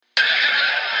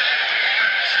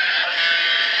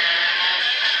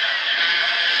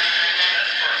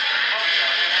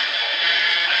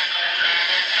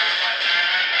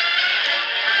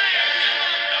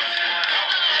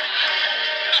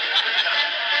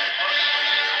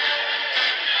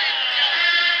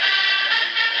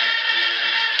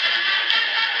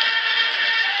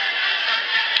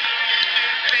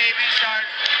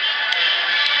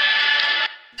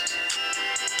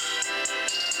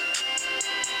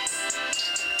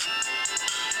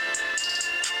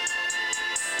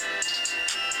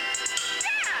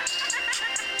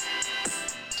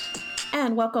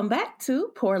And welcome back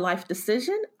to Poor Life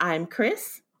Decision. I'm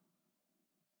Chris.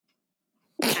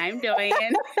 I'm Doyen.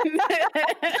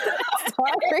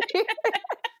 Sorry.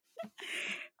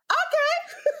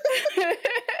 Okay.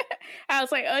 I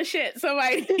was like, oh shit,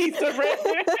 somebody needs to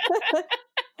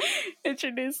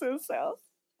introduce themselves.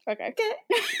 Okay.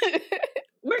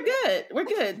 We're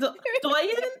good.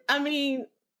 Doyen,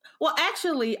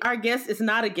 actually, our guest is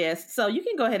not a guest, so you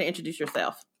can go ahead and introduce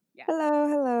yourself. Yeah.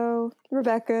 Hello.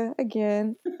 Rebecca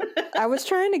again. I was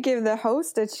trying to give the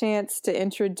host a chance to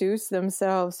introduce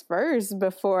themselves first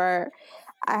before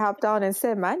I hopped on and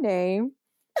said my name.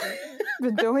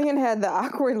 But Doyen had the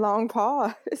awkward long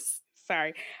pause.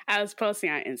 Sorry. I was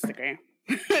posting on Instagram.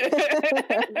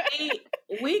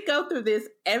 we go through this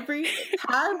every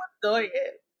time with Doyen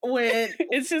when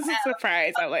it's just a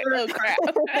surprise. I'm like, oh crap.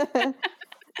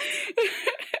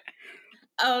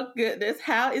 Oh goodness.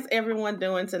 How is everyone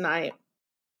doing tonight?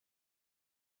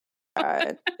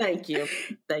 Thank you.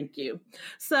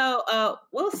 So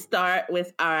we'll start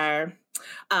with our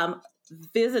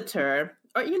visitor,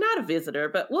 or you're not a visitor,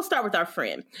 but we'll start with our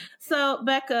friend. So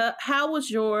Becca, how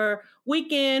was your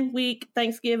weekend, week,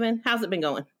 Thanksgiving? How's it been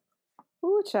going?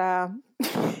 Ooh, child.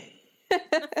 And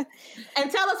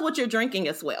tell us what you're drinking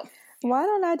as well. Why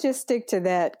don't I just stick to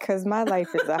that? Because my life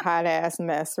is a hot ass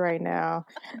mess right now.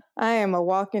 I am a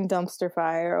walking dumpster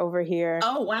fire over here.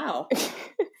 Oh, wow.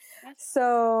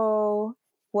 So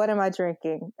what am I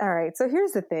drinking? All right. So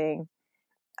here's the thing.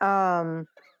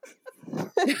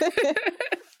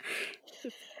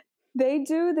 They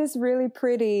do this really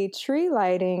pretty tree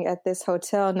lighting at this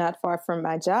hotel not far from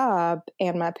my job.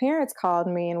 And my parents called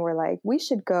me and were like, we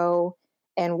should go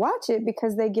and watch it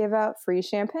because they give out free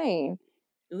champagne.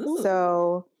 Ooh.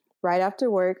 So right after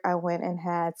work, I went and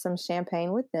had some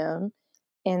champagne with them.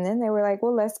 And then they were like,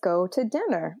 well, let's go to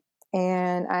dinner.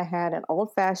 And I had an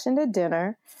old-fashioned at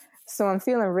dinner. So I'm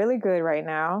feeling really good right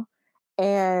now.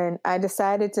 And I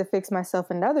decided to fix myself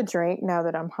another drink now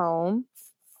that I'm home.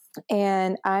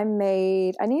 And I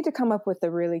need to come up with a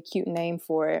really cute name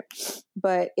for it.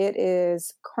 But it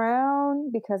is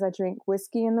Crown because I drink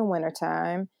whiskey in the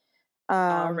wintertime.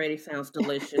 Already sounds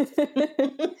delicious.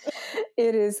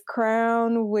 It is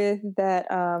Crown with that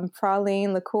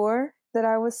praline liqueur that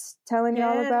I was telling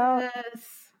y'all about.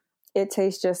 It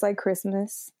tastes just like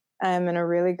Christmas. I'm in a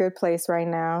really good place right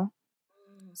now.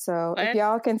 So if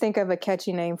y'all can think of a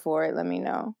catchy name for it, let me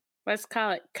know. Let's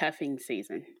call it cuffing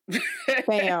season.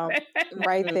 Bam,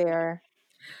 right there.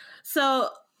 So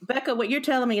Becca, what you're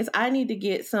telling me is I need to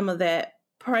get some of that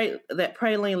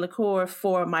praline liqueur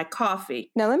for my coffee.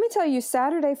 Now, let me tell you,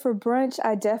 Saturday for brunch,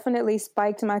 I definitely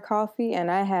spiked my coffee and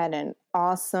I had an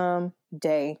awesome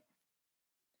day.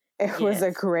 It was a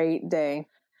great day.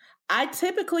 I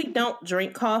typically don't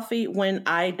drink coffee when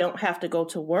I don't have to go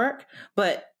to work,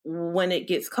 but when it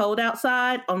gets cold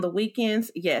outside on the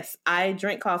weekends, yes, I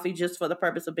drink coffee just for the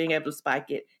purpose of being able to spike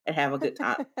it and have a good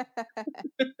time.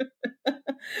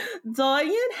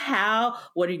 Doyen,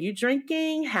 what are you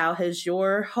drinking? How has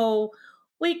your whole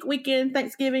weekend,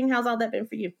 Thanksgiving, how's all that been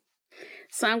for you?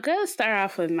 So I'm going to start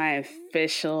off with my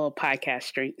official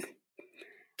podcast drink.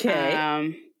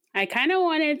 Okay. I kind of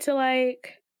wanted to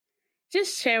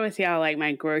just share with y'all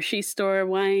my grocery store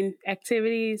wine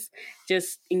activities,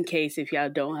 just in case if y'all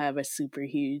don't have a super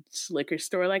huge liquor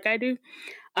store like I do.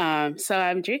 So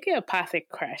I'm drinking Apothic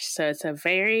Crush. So it's a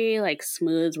very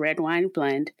smooth red wine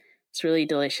blend. It's really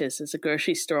delicious. It's a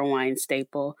grocery store wine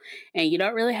staple. And you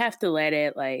don't really have to let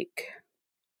it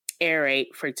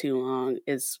aerate for too long.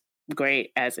 It's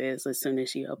great as is as soon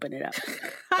as you open it up.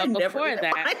 But before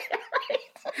that...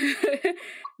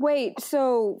 Wait,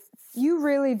 so you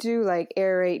really do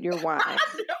aerate your wine? I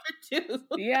never do.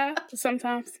 Yeah,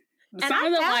 sometimes. And some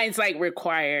of the wines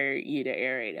require you to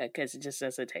aerate it because it just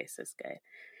doesn't taste as good.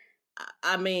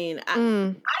 I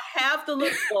have the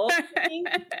little bowl thing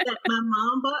that my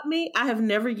mom bought me. I have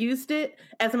never used it.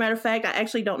 As a matter of fact, I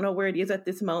actually don't know where it is at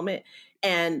this moment.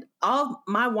 And all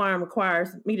my wine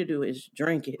requires me to do is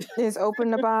drink it. Is open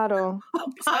the bottle.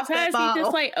 Sometimes you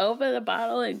just open the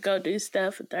bottle and go do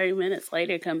stuff, and 30 minutes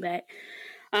later come back.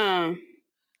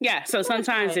 So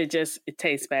sometimes it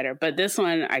tastes better. But this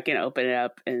one, I can open it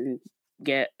up and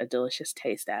get a delicious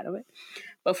taste out of it.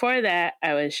 Before that,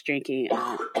 I was drinking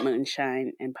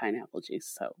moonshine and pineapple juice.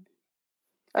 So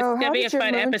it's going to be a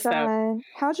fun episode.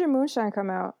 How'd your moonshine come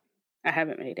out? I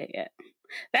haven't made it yet.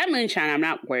 That moonshine, I'm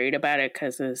not worried about it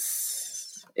because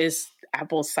it's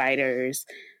apple ciders,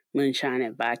 moonshine,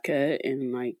 and vodka.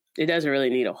 And it doesn't really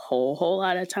need a whole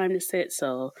lot of time to sit.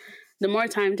 So the more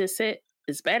time to sit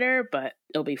is better, but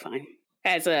it'll be fine.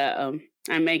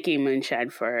 I'm making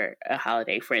moonshine for a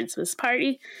holiday Friendsmas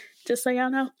party, just so y'all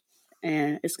know.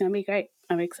 and it's gonna be great.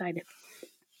 I'm excited.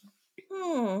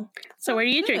 So, what are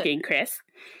you drinking, Chris?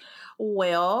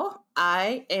 Well,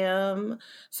 I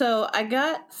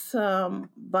got some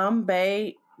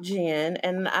Bombay gin,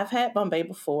 and I've had Bombay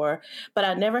before, but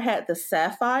I never had the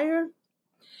Sapphire.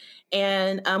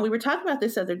 And we were talking about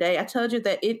this the other day. I told you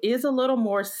that it is a little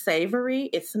more savory.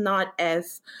 It's not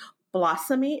as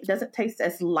blossomy. It doesn't taste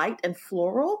as light and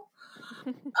floral.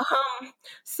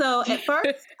 So at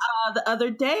first, the other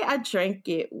day, I drank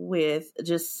it with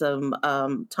just some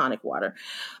tonic water.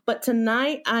 But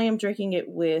tonight, I am drinking it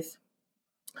with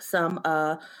some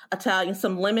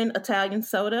lemon Italian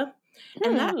soda.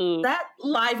 And that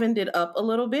livened it up a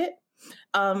little bit.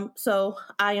 So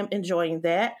I am enjoying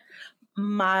that.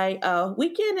 My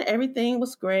weekend and everything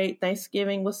was great.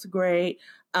 Thanksgiving was great.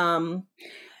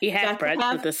 You had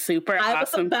brunch with a super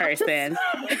awesome person.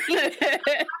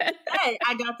 Hey,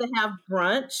 I got to have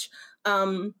brunch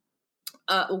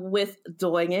with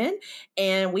Doyen,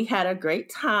 and we had a great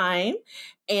time.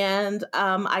 And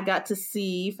I got to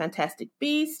see Fantastic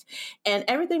Beasts, and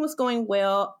everything was going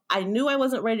well. I knew I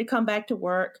wasn't ready to come back to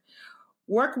work.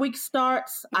 Work week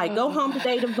starts. I go home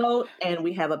today to vote, and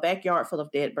we have a backyard full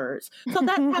of dead birds. So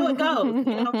that's how it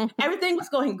goes. Everything was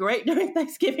going great during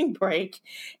Thanksgiving break,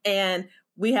 and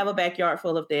we have a backyard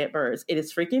full of dead birds. It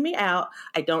is freaking me out.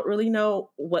 I don't really know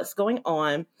what's going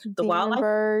on. The wildlife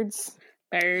birds.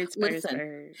 Birds.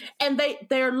 And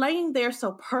they're laying there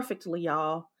so perfectly,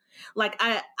 y'all. Like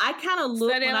I kind of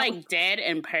look. So they're like dead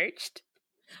and perched?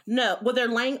 No, well, they're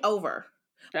laying over.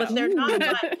 But they're not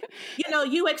like,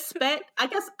 you expect, I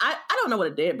guess, I don't know what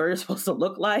a dead bird is supposed to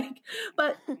look like,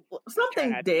 but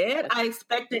something dead, I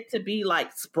expect it to be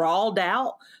like sprawled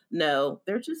out. No,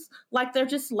 they're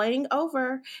just laying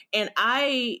over. And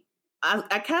I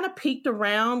kind of peeked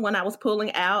around when I was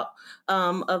pulling out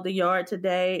of the yard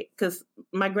today, because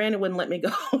my granny wouldn't let me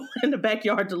go in the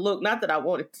backyard to look. Not that I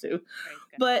wanted to,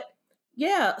 but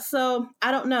yeah, so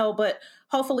I don't know, but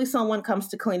hopefully someone comes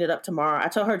to clean it up tomorrow. I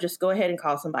told her just go ahead and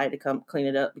call somebody to come clean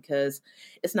it up because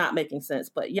it's not making sense.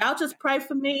 But y'all just pray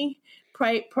for me.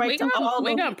 Pray we're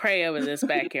gonna pray over this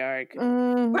backyard.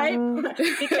 Right?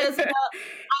 Because I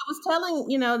was telling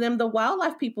them, the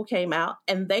wildlife people came out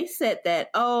and they said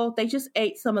that they just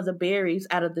ate some of the berries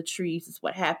out of the trees is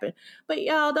what happened. But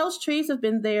y'all, those trees have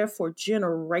been there for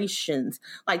generations.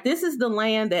 Like, this is the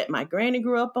land that my granny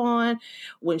grew up on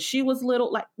when she was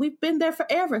little. Like, we've been there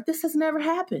forever. This has never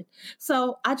happened.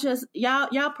 So I just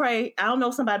y'all pray. I don't know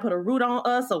if somebody put a root on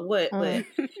us or what, but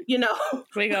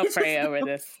we're gonna pray over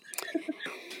this.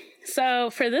 So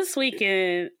for this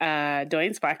weekend,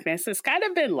 Doyen's Blackness has kind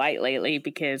of been light lately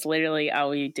because literally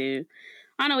all we do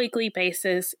on a weekly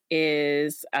basis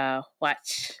is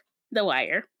watch The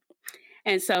Wire.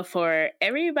 And so for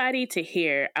everybody to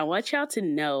hear, I want y'all to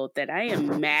know that I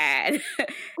am mad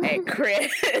at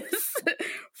Chris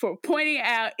for pointing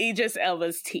out Idris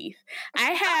Elba's teeth.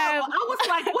 I was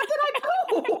like, what did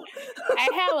I do? I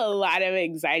have a lot of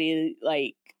anxiety,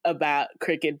 about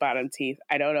crooked bottom teeth.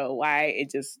 I don't know why.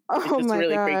 It just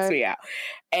really freaks me out.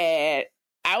 And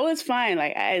I was fine.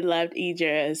 Like, I loved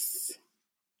Idris.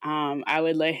 I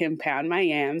would let him pound my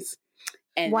yams.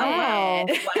 And wow.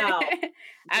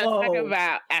 I was talking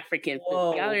about African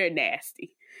food. Y'all are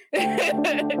nasty. Y'all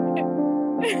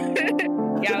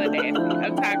are nasty.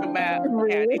 I'm talking about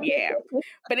pounded yam.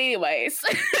 But anyways.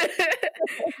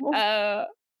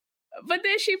 But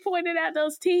then she pointed out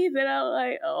those teeth, and I was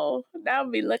like, "Oh, now I'll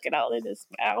be looking all in his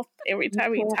mouth every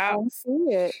time he talks."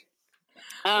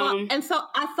 And so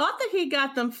I thought that he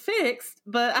got them fixed,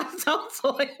 but I saw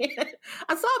a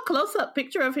close-up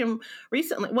picture of him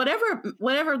recently.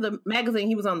 Whatever the magazine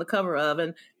he was on the cover of,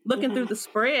 and looking through the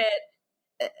spread,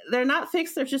 they're not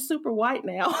fixed. They're just super white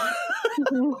now.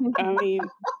 I mean,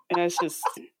 that's just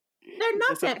they're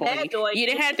not that bad. Doyen. You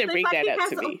didn't have to bring that up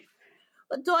to me.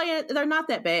 But Doyen, they're not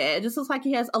that bad. It just looks like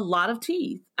he has a lot of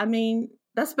teeth. I mean,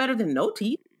 that's better than no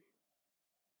teeth.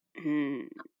 I'm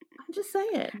just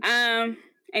saying.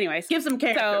 Anyways, give some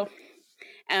character. So,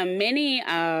 a mini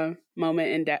moment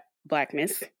in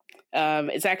Blackness.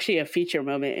 It's actually a feature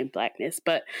moment in Blackness.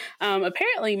 But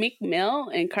apparently, Meek Mill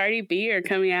and Cardi B are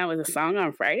coming out with a song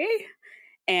on Friday.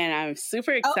 And I'm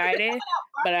super excited,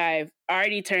 but I've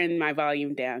already turned my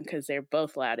volume down because they're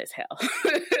both loud as hell.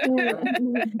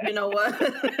 You know what?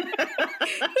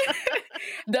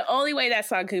 The only way that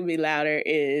song could be louder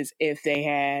is if they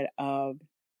had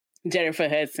Jennifer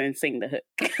Hudson sing the hook.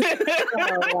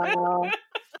 Oh, wow.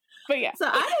 But yeah. So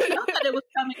I didn't know that it was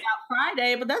coming out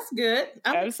Friday, but that's good.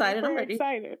 I'm excited. I'm ready.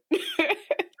 Excited.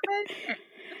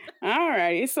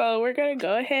 Alrighty, so we're gonna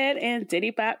go ahead and diddy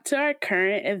bop to our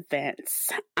current events.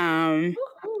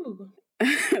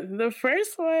 The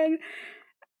first one,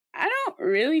 I don't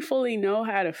really fully know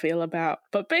how to feel about,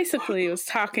 but basically it was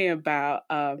talking about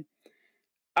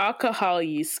alcohol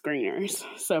use screeners.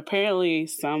 So apparently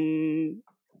some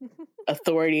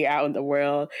authority out in the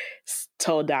world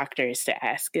told doctors to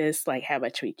ask us like how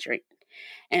much we drink.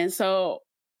 And so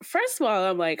first of all,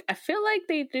 I'm like, I feel like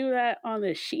they do that on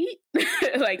the sheet,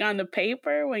 like on the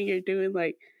paper when you're doing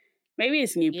like, maybe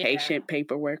it's new patient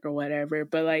paperwork or whatever,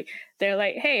 but like they're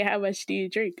like, hey, how much do you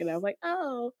drink? And I'm like,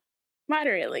 oh,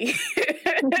 moderately.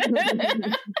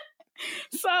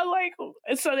 So like,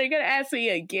 so they're gonna ask me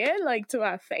again, like to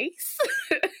my face.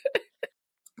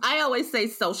 I always say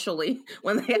socially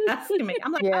when they ask me.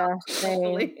 I'm like, yeah,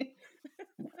 socially.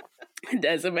 It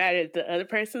doesn't matter if the other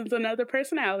person's another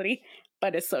personality,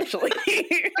 but it's socially.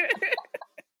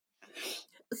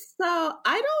 So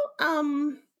I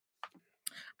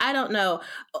don't know.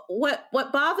 What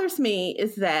bothers me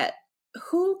is that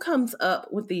who comes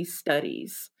up with these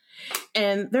studies?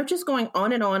 And they're just going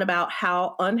on and on about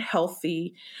how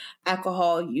unhealthy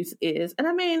alcohol use is. And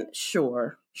I mean,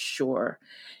 sure.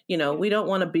 You know, we don't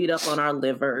want to beat up on our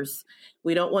livers.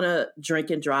 We don't want to drink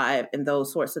and drive and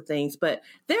those sorts of things. But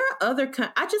there are other,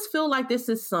 I just feel like this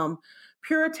is some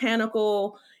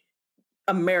puritanical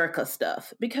America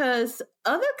stuff because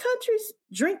other countries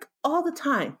drink all the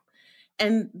time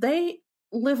and they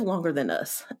live longer than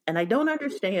us. And I don't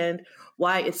understand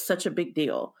why it's such a big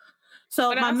deal.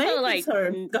 So but my main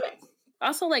concern, go ahead.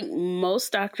 Also, like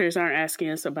most doctors aren't asking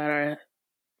us about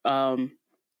our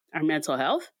mental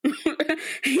health.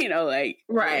 You know, like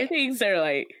right things are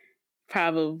like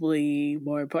probably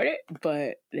more important,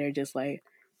 but they're just like,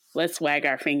 let's wag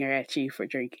our finger at you for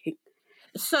drinking.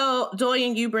 So,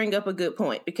 Doyen, you bring up a good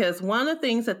point because one of the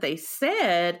things that they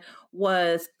said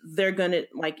was they're going to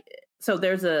like. So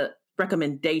there's a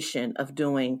recommendation of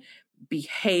doing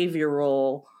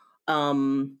behavioral.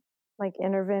 Like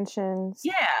interventions.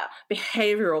 Yeah,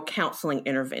 behavioral counseling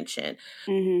intervention.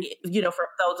 Mm-hmm. You know, for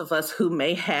those of us who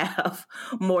may have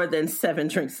more than 7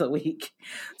 drinks a week.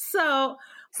 So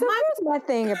here's my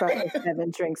thing about the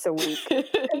 7 drinks a week. Isn't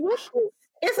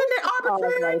it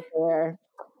arbitrary? Right there.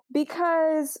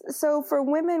 Because, so for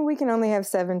women, we can only have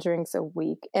 7 drinks a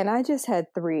week. And I just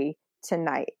had 3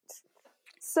 tonight.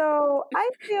 So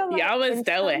I feel like... Y'all was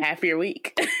done with half your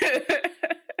week.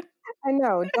 I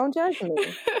know. Don't judge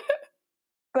me.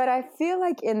 But I feel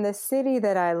like in the city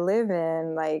that I live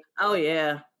in, like, oh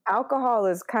yeah, alcohol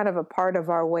is kind of a part of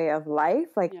our way of life.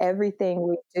 Like everything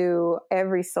we do,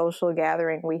 every social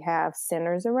gathering we have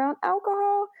centers around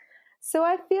alcohol. So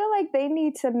I feel like they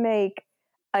need to make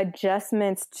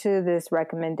adjustments to this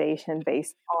recommendation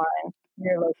based on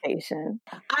your location.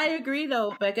 I agree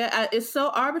though, Becca. It's so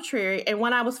arbitrary. And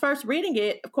when I was first reading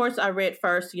it, of course I read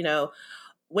first, you know,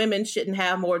 women shouldn't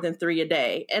have more than 3 a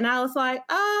day. And I was like,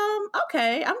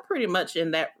 okay, I'm pretty much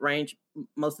in that range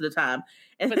most of the time.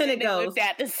 And then it goes,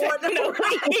 at the second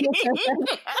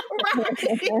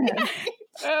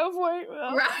Oh boy,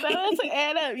 well, right. That doesn't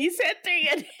add up. You said 3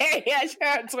 a day. I should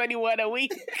have 21 a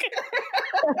week.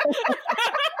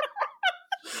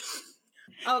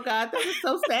 Oh God, this is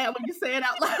so sad when you say it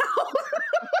out loud.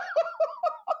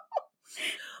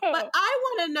 But I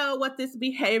want to know what this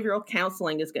behavioral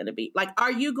counseling is going to be. Like,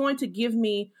 are you going to give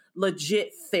me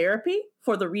legit therapy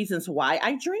for the reasons why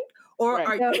I drink? Or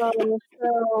are you...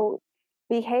 So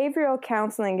behavioral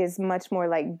counseling is much more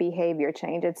like behavior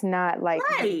change. It's not like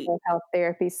mental health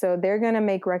therapy. So they're going to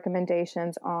make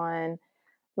recommendations on,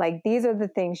 like, these are the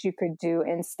things you could do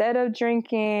instead of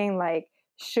drinking. Like,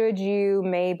 should you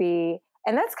maybe,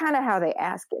 and that's kind of how they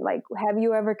ask it. Like, have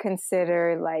you ever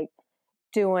considered, like,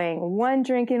 doing 1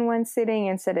 drink in 1 sitting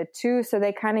instead of 2? So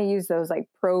they kind of use those like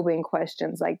probing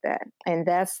questions like that. And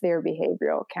that's their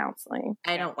behavioral counseling.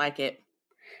 I don't like it.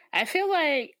 I feel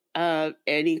like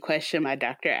any question my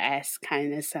doctor asks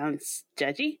kind of sounds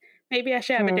judgy. Maybe I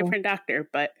should have a different doctor,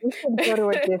 but you should go to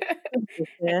a different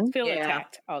I feel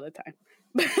attacked all the time.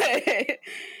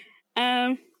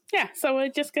 Yeah, so we're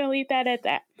just going to leave that at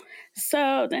that.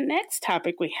 So the next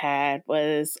topic we had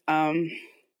was...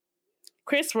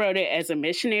 Chris wrote it as a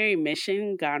missionary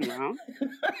mission gone wrong.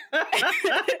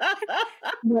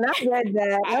 When I read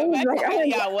that, I was like, tell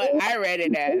y'all what I read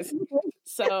it as.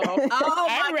 So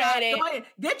I read it.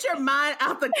 Get your mind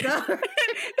out the gutter.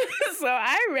 So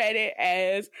I read it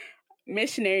as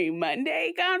Missionary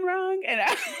Monday gone wrong, and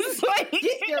I was like,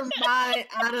 get your mind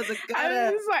out of the gutter.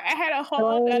 I was like, I had a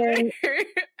whole other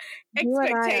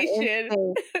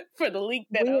expectation for the leak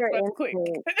that I was about to click.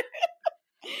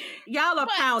 Y'all are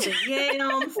pounding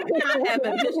yams, not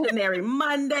having Missionary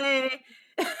Monday.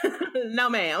 No,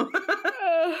 ma'am.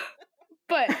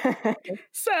 But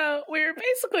so we were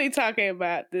basically talking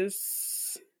about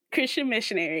this Christian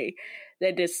missionary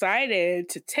that decided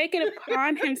to take it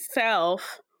upon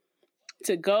himself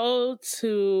to go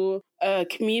to a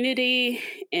community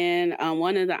in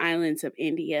one of the islands of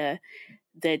India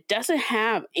that doesn't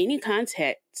have any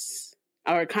context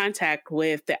or contact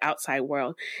with the outside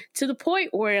world, to the point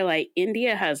where like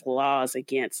India has laws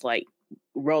against like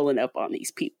rolling up on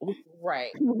these people.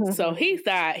 Right. So he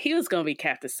thought he was going to be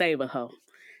Captain Save-A-Ho.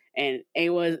 And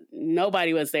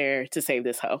nobody was there to save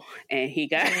this hoe. And he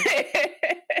got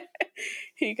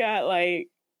he got like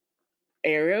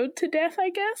arrowed to death,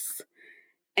 I guess.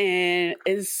 And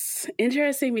it's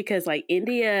interesting because like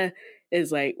India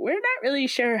is like, we're not really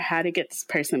sure how to get this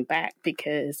person back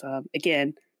because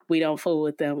again, we don't fool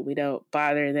with them, we don't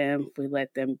bother them, we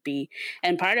let them be.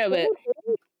 And part of it,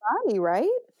 body, right?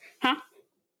 Huh?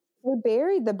 They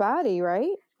buried the body,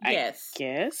 right? Yes.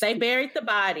 Yes. They buried the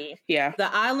body. Yeah.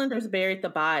 The islanders buried the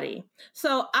body.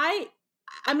 So I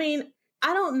mean,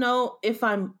 I don't know if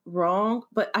I'm wrong,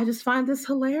 but I just find this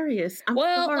hilarious.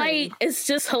 Like, it's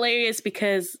just hilarious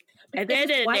because at the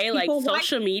end of the day, like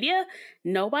social media,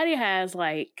 nobody has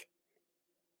like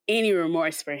any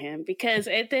remorse for him because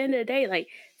at the end of the day, like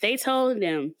they told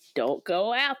him, don't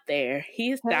go out there.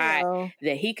 He thought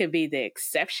that he could be the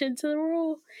exception to the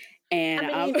rule.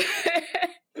 And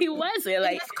he wasn't.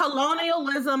 Like, it's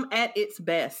colonialism at its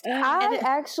best. I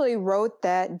actually wrote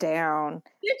that down.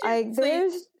 Like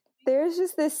there's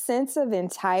just this sense of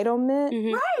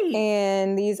entitlement, right?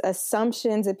 And these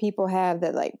assumptions that people have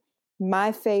that like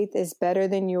my faith is better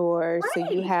than yours, right,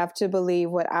 so you have to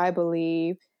believe what I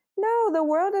believe. No, the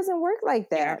world doesn't work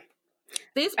like that. Yeah.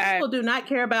 These people do not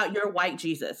care about your white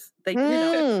Jesus. They,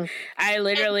 I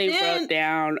literally wrote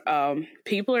down,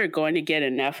 people are going to get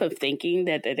enough of thinking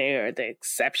that they are the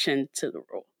exception to the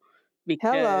rule.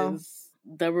 Because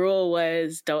the rule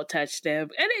was don't touch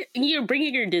them. And you're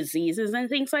bringing your diseases and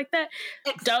things like that.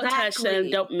 Exactly. Don't touch them.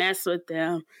 Don't mess with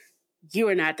them. You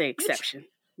are not the exception.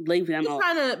 Leave them alone. You're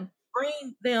trying to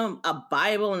bring them a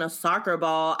Bible and a soccer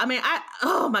ball. I mean,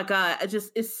 oh my God,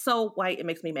 it's so white. It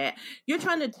makes me mad. You're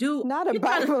trying to do not a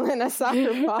Bible and a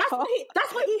soccer ball.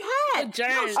 That's what he had.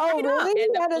 Really? He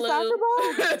had a soccer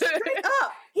ball? Straight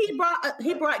up.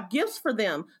 He brought gifts for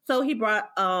them. So he brought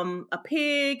a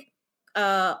pig,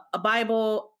 a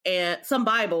Bible, and some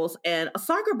Bibles, and a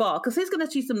soccer ball because he's going to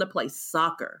teach them to play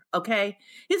soccer. Okay,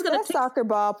 he's going to soccer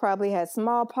ball probably has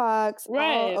smallpox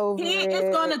all over He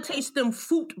is going to teach them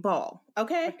football.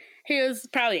 Okay, he was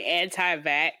probably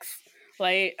anti-vax.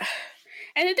 Like,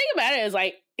 and the thing about it is,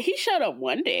 like, he showed up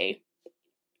one day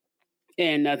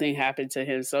and nothing happened to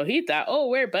him. So he thought, oh,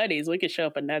 we're buddies. We can show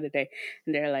up another day.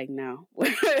 And they're like, no.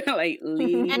 Like,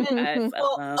 leave us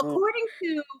alone. According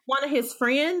to one of his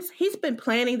friends, he's been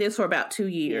planning this for about 2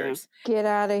 years. Get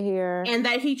out of here. And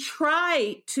that he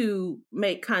tried to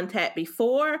make contact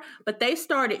before, but they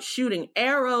started shooting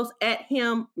arrows at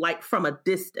him like from a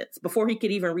distance before he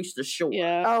could even reach the shore.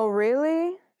 Yeah. Oh,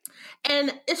 really?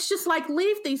 And it's just like,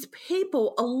 leave these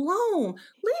people alone.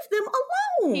 Leave them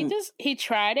alone. He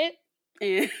tried it.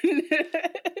 And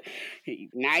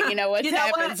now you know what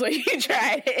happens when you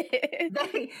try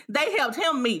it. They helped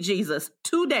him meet Jesus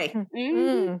today.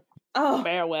 Mm-hmm. Oh,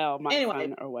 farewell, my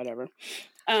son, or whatever.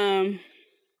 I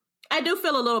do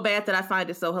feel a little bad that I find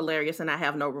it so hilarious, and I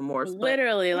have no remorse.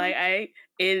 Literally,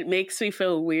 it makes me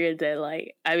feel weird that,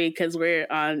 like, I mean, because we're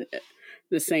on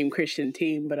the same Christian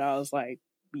team, but I was like,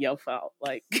 your fault.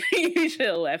 Like, you should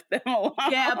have left them alone.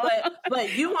 Yeah,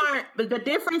 but you aren't. But the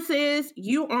difference is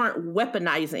you aren't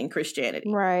weaponizing Christianity,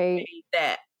 right?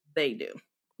 That they do.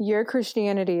 Your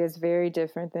Christianity is very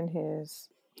different than his.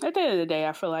 At the end of the day,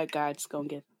 I feel like God's gonna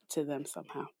get to them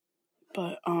somehow.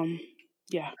 But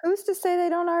yeah. Who's to say they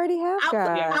don't already have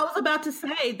God? I was about to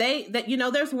say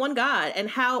that there's one God, and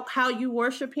how you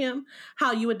worship Him,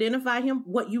 how you identify Him,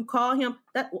 what you call Him,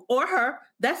 that or her.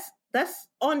 That's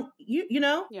on you,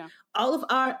 Yeah. All of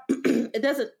our,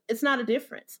 it's not a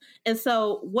difference. And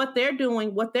so what they're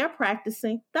doing, what they're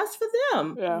practicing, that's for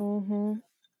them. Yeah. Mm-hmm.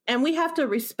 And we have to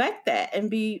respect that and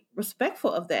be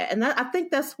respectful of that. And I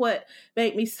think that's what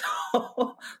made me so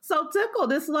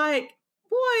tickled. It's like,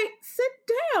 boy, sit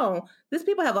down. These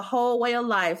people have a whole way of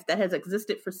life that has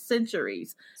existed for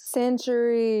centuries.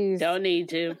 Don't need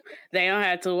to. They don't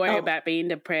have to worry about being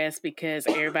depressed because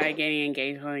everybody getting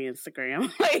engaged on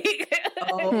Instagram.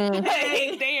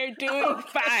 They are doing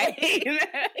fine.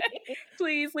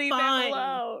 Please leave them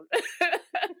alone.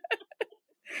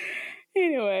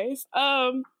 Anyways,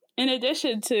 in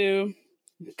addition to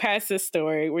past this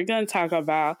story, we're going to talk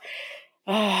about,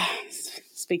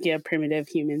 speaking of primitive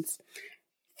humans,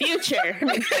 future.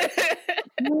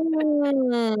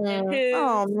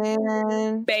 Oh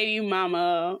man, baby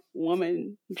mama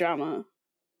woman drama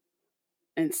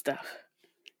and stuff.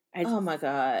 Oh my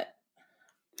God.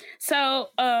 So,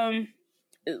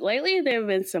 lately there have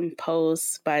been some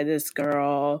posts by this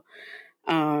girl,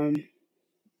 the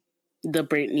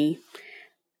Brittany,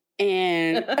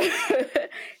 and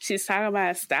she's talking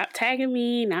about stop tagging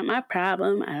me, not my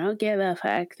problem. I don't give a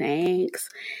fuck, thanks.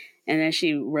 And then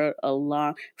she wrote a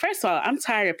long. First of all, I'm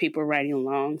tired of people writing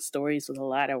long stories with a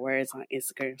lot of words on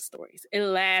Instagram stories. It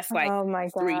lasts like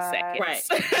 3 seconds, right?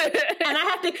 And then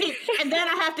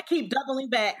I have to keep doubling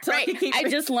back. So right. I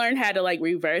just learned how to like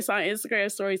reverse on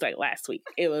Instagram stories like last week.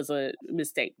 It was a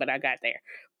mistake, but I got there.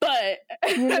 But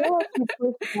you know,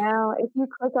 if you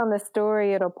click on the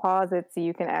story, it'll pause it so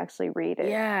you can actually read it.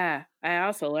 Yeah, I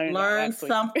also learn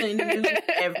something new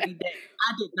every day.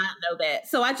 I did not know that,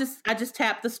 so I just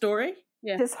tap the story.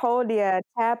 Yeah, just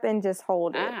tap and just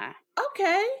hold it.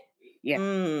 Okay.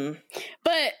 Yeah,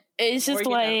 but it's just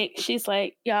like she's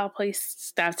like, y'all, please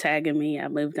stop tagging me. I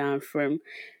moved on from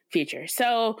Future.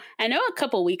 So I know a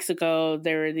couple weeks ago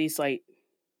there were these like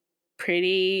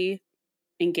pretty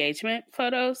engagement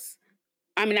photos.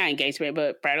 I mean, not engagement,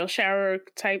 but bridal shower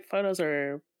type photos,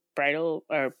 or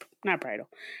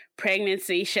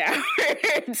pregnancy shower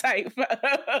type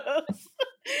photos.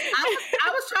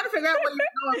 I was trying to figure out where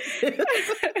you're going.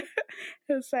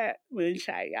 It's that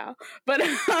moonshine, y'all. But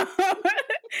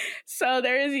so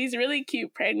there is these really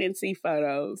cute pregnancy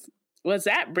photos. Was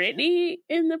that Brittany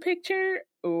in the picture,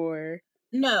 or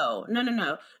no?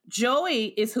 Joey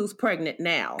is who's pregnant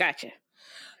now. Gotcha.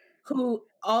 Who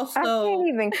also I can't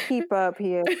even keep up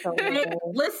here. So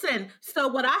listen, so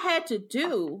what I had to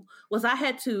do was I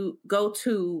had to go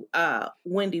to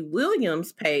Wendy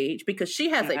Williams' page because she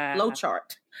has a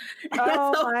flowchart.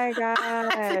 Oh my God.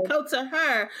 I had to go to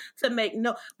her to make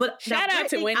note. But shout out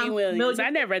to Wendy Williams. I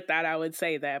never thought I would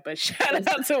say that, but shout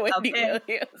out to Wendy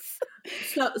Williams.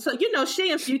 So you know,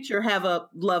 she and Future have a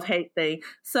love-hate thing.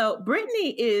 So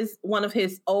Brittany is one of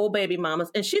his old baby mamas,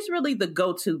 and she's really the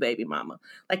go-to baby mama.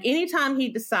 Like anytime he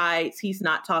decides he's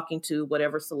not talking to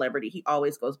whatever celebrity, he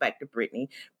always goes back to Brittany.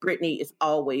 Brittany is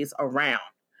always around.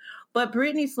 But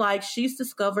Brittany's like, she's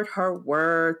discovered her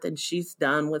worth and she's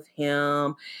done with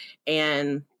him.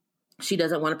 And she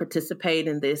doesn't want to participate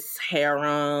in this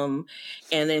harem.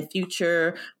 And then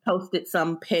Future posted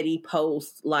some petty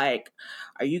post like,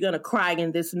 are you going to cry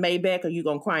in this Maybach or are you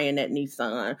going to cry in that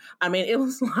Nissan? I mean, it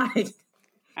was like...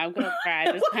 I'm going to cry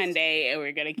this Hyundai and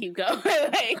we're going to keep going. And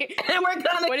we're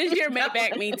going to... What does your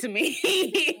Maybach mean to me?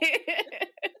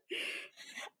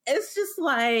 It's just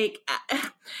like,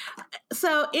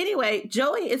 so anyway,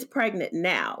 Joey is pregnant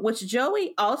now, which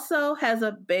Joey also has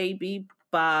a baby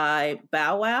by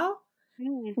Bow Wow.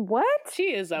 What?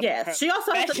 She is a yes, she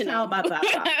also has a child by Bow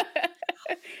Wow.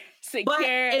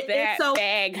 Secure that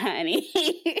bag, honey.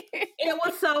 It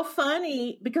was so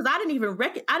funny because I didn't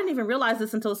even realize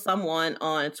this until someone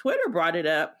on Twitter brought it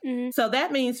up. Mm-hmm. So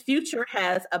that means Future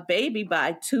has a baby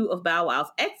by 2 of Bow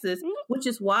Wow's exes, which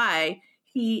is why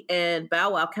he and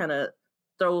Bow Wow kind of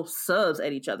throw subs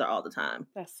at each other all the time.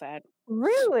 That's sad.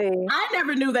 Really? I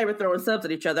never knew they were throwing subs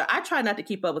at each other. I try not to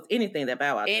keep up with anything that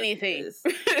Bow Wow does.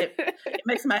 It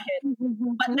makes my head.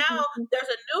 But now there's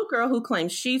a new girl who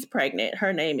claims she's pregnant.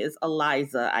 Her name is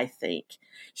Eliza, I think.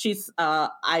 She's a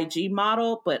IG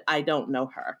model, but I don't know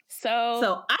her.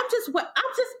 So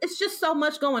it's just so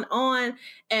much going on.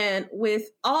 And with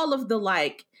all of the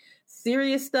like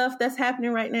serious stuff that's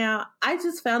happening right now, I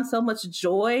just found so much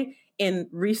joy in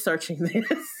researching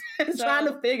this and trying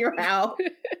to figure out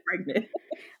pregnant.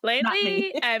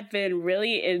 Lately, I've been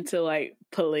really into like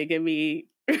polygamy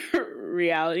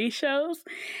reality shows,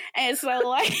 and so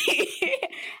like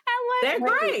they're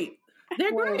great.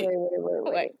 They're great.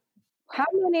 Wait. How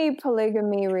many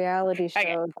polygamy reality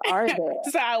shows are there?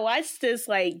 So I watched this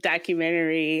like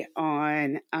documentary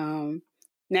on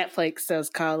Netflix that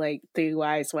was called like 3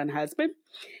 Wives, 1 Husband.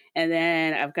 And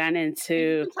then I've gone into...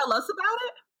 Can you tell us about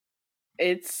it?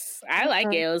 I like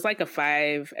it. It was like a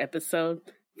 5-episode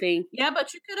thing. Yeah,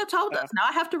 but you could have told us. Now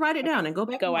I have to write it down and go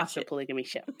back and watch the polygamy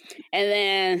show. And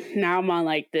then now I'm on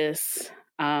like this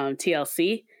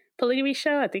TLC polygamy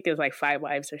show. I think it was like 5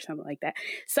 Wives or something like that.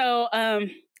 So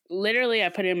literally I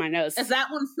put it in my notes. Is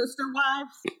that one Sister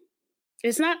Wives?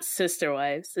 It's not Sister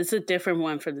Wives. It's a different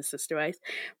one for the Sister Wives.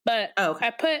 But I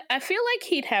feel like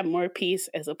he'd have more peace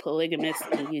as a polygamist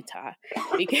in Utah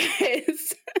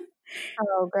because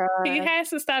oh God, he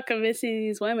has to stop convincing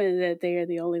these women that they are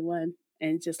the only one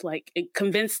and just like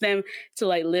convince them to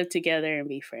like live together and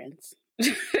be friends.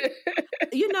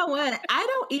 You know what? I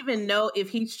don't even know if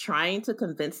he's trying to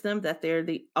convince them that they're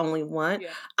the only one. Yeah.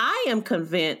 I am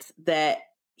convinced that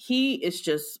he is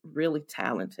just really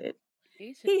talented.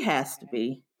 He has to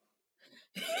be.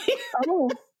 Oh,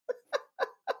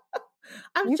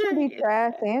 I'm you sure can be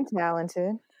trash and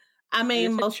talented. I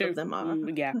mean, It's most true. of them are.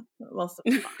 Yeah. Most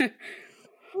of them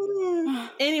are.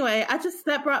 Anyway,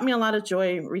 that brought me a lot of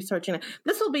joy researching it.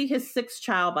 This will be his 6th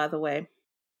child, by the way.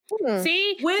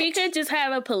 See, he could just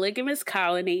have a polygamous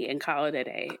colony and call it a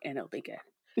day, and it'll be good.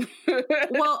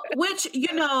 Well, which,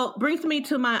 brings me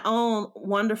to my own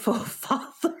wonderful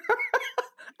father.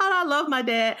 I love my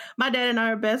dad. My dad and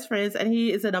I are best friends, and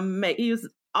he's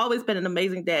always been an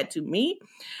amazing dad to me.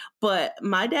 But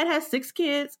my dad has 6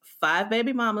 kids, 5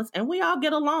 baby mamas, and we all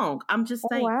get along. I'm just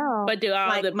saying. Wow. But do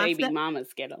all the baby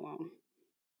mamas get along?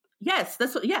 Yes,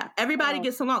 everybody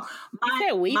gets along.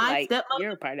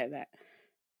 You're a part of that.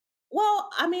 Well,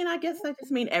 I mean, I guess I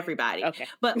just mean everybody. Okay.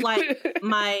 But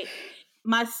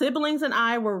my siblings and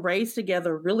I were raised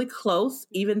together really close,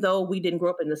 even though we didn't grow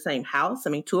up in the same house. I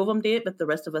mean, 2 of them did, but the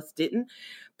rest of us didn't.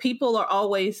 People are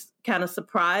always kind of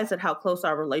surprised at how close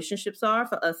our relationships are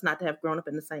for us not to have grown up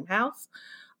in the same house.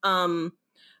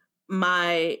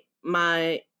 My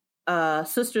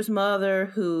sister's mother,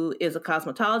 who is a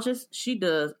cosmetologist, she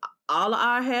does all of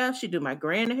our hair. She do my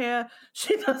grand hair.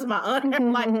 She does my aunt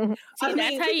hair.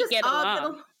 That's how you get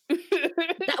along.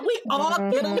 That we all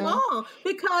get along,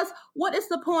 because what is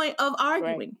the point of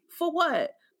arguing? Right. For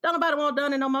what? Don't nobody want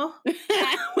done it no more.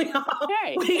 we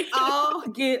all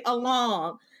get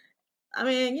along. I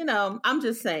mean, I'm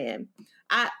just saying.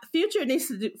 Future needs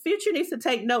to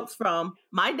take notes from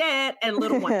my dad and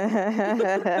Lil Wayne.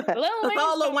 Because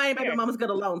all Lil Wayne baby mamas get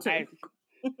along too.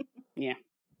 Yeah.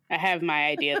 I have my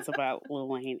ideas about Lil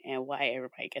Wayne and why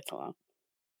everybody gets along.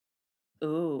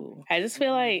 Ooh. I just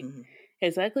feel like,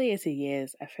 as ugly as he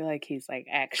is, I feel like he's like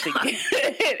actually good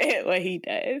at what he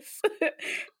does.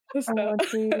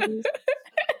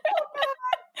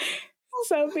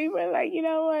 So people are like, you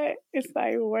know what? It's not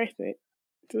even worth it.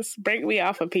 Just break me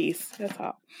off a piece. That's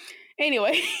all.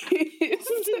 Anyway.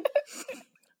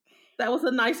 That was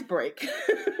a nice break.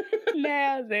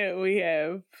 Now that we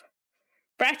have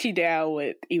brought you down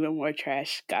with even more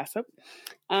trash gossip,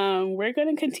 we're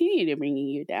going to continue to bringing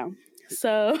you down.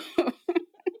 So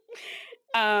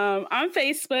on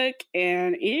Facebook,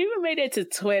 and it even made it to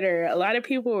Twitter, a lot of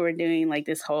people were doing like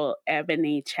this whole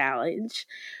Ebony challenge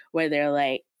where they're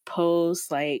like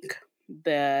post like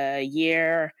the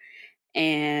year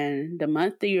and the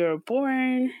month that you were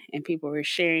born, and people were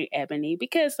sharing Ebony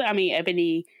because, I mean,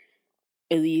 Ebony,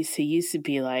 at least it used to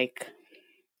be like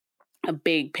a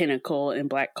big pinnacle in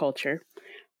Black culture.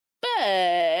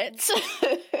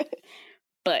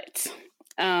 But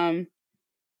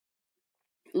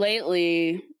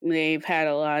lately they've had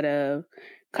a lot of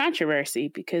controversy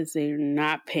because they're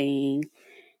not paying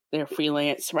their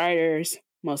freelance writers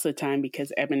most of the time,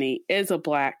 because Ebony is a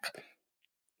Black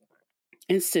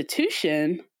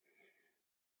institution.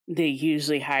 They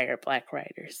usually hire Black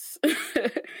writers.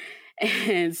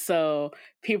 And so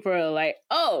people are like,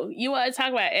 oh, you want to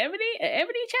talk about Ebony? An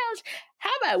Ebony challenge? How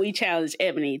about we challenge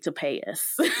Ebony to pay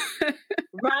us?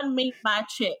 Run me my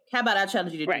check. How about I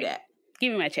challenge you to do that?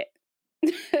 Give me my check.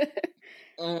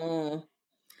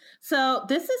 So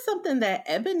this is something that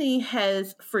Ebony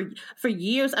has for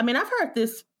years. I mean, I've heard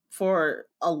this for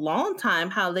a long time,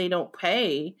 how they don't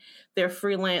pay their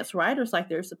freelance writers like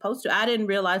they're supposed to. I didn't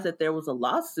realize that there was a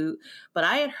lawsuit, but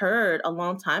I had heard a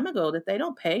long time ago that they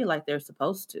don't pay like they're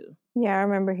supposed to. Yeah, I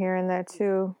remember hearing that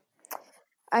too.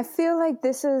 I feel like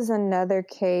this is another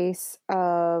case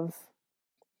of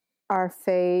our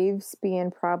faves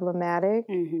being problematic,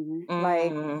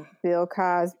 like Bill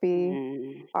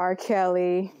Cosby, R.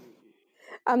 Kelly.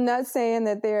 I'm not saying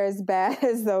that they're as bad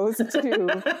as those two,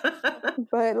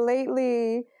 but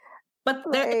lately... But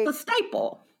they're the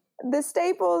staple. The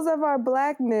staples of our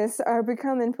Blackness are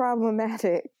becoming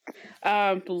problematic.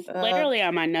 Literally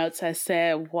on my notes, I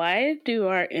said, why do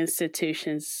our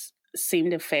institutions seem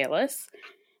to fail us?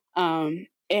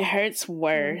 It hurts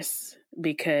worse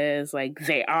because, like,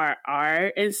 they are our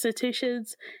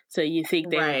institutions, so you think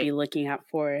they would be looking out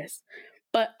for us.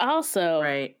 But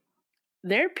also...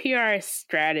 their PR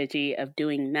strategy of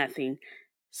doing nothing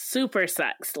super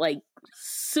sucks, like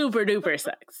super duper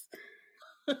sucks.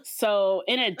 So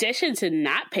in addition to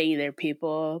not paying their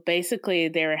people, basically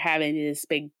they were having this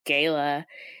big gala,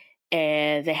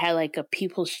 and they had like a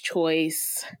People's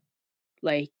Choice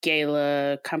like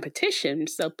gala competition.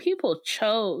 So people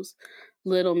chose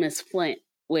Little Miss Flint,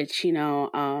 which,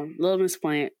 Little Miss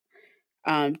Flint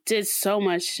did so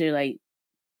much to like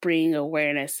bring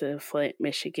awareness to the Flint,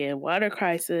 Michigan water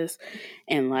crisis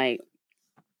and like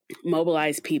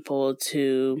mobilize people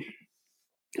to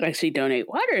actually donate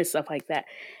water and stuff like that.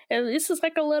 And this is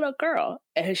like a little girl.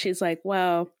 And she's like,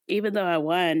 well, even though I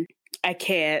won, I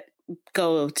can't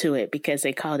go to it because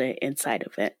they called it inside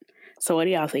event. So what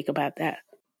do y'all think about that?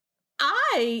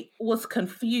 I was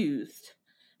confused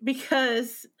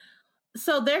because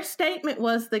so their statement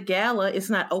was the gala is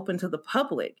not open to the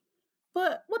public.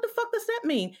 But what the fuck does that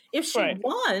mean? If she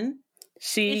won,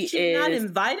 she is not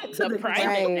invited to the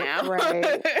private now.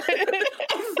 Right.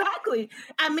 Exactly.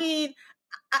 I mean,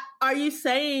 are you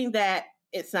saying that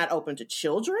it's not open to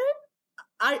children?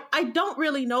 I don't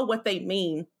really know what they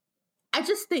mean. I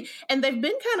just think, and they've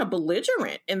been kind of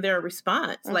belligerent in their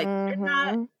response. Like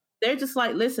they're just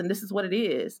like, listen, this is what it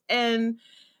is. And,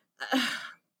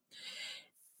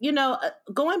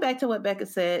 going back to what Becca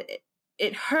said,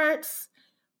 it hurts,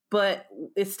 but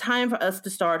it's time for us to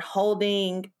start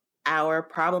holding our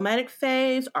problematic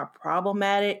faves, our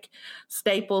problematic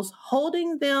staples,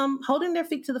 holding their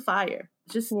feet to the fire.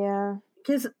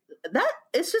 Because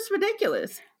it's just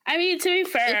ridiculous. I mean, to be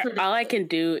fair, all I can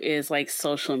do is like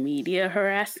social media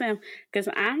harass them because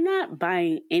I'm not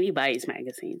buying anybody's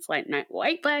magazines, like not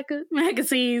white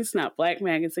magazines, not black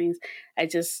magazines. I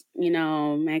just,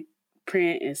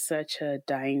 print is such a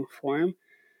dying form.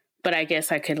 But I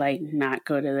guess I could like not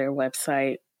go to their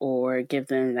website or give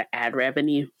them the ad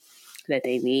revenue that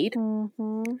they need.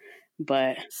 Mm-hmm.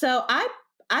 But so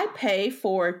I pay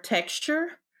for Texture,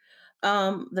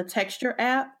 the Texture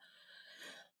app,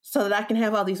 so that I can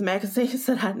have all these magazines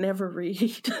that I never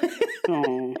read.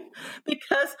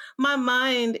 Because my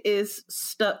mind is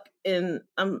stuck in,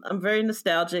 I'm very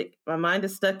nostalgic. My mind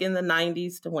is stuck in the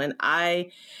 90s to when I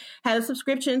had a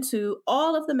subscription to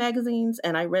all of the magazines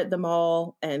and I read them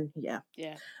all. And yeah.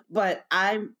 But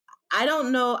I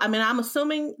don't know. I mean, I'm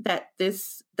assuming that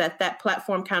that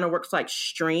platform kind of works like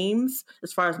streams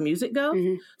as far as music goes.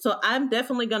 Mm-hmm. So I'm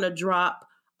definitely going to drop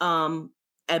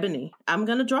Ebony. I'm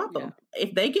going to drop them.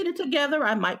 If they get it together,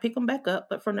 I might pick them back up.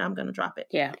 But for now, I'm going to drop it.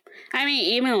 Yeah. I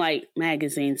mean, even like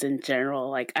magazines in general,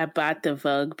 like I bought the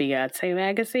Vogue Beyonce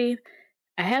magazine.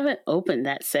 I haven't opened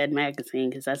that said magazine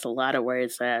because that's a lot of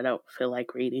words that I don't feel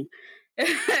like reading.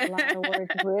 A lot of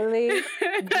words, really?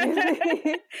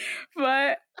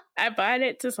 But I bought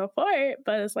it to support it,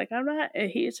 but it's like I'm not a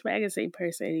huge magazine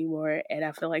person anymore, and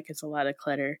I feel like it's a lot of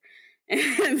clutter.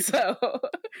 And so,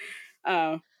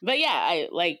 but yeah, I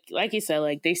like you said,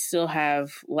 like they still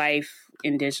have life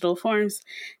in digital forms,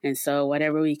 and so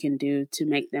whatever we can do to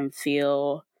make them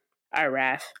feel our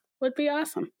wrath would be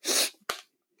awesome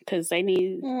because they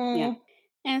need, yeah.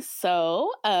 And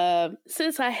so,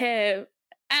 since I have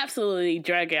absolutely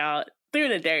drug out through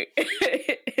the dirt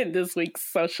in this week's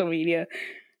social media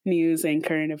news and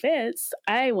current events,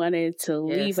 I wanted to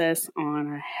leave us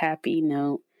on a happy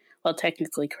note. Well,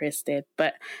 technically Chris did,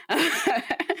 but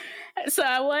so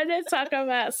I wanted to talk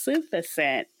about Supa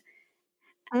Cent.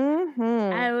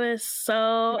 Mm-hmm. I was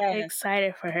so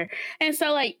excited for her. And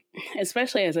so like,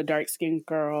 especially as a dark-skinned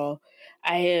girl,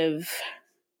 I have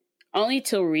only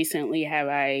till recently have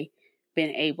I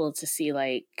been able to see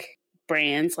like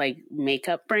brands, like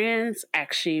makeup brands,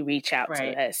 actually reach out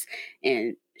to us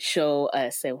and show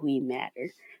us that we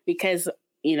matter. Because,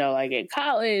 like in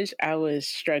college, I was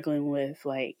struggling with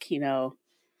like,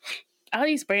 all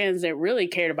these brands that really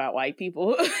cared about white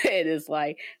people and it's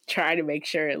like trying to make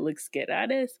sure it looks good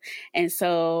on us. And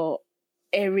so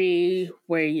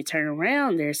everywhere you turn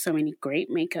around, there's so many great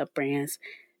makeup brands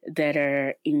that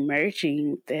are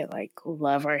emerging that like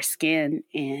love our skin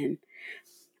and,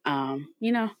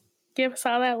 give us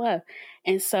all that love.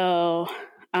 And so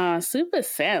Supa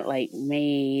Cent like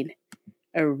made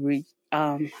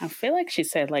I feel like she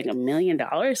said like $1 million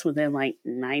within like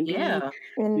 90 minutes.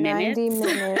 In 90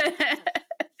 minutes.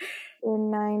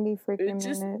 In 90 freaking it's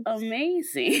just minutes.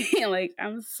 Amazing. Like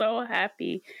I'm so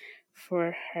happy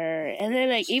for her. And then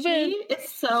like even she is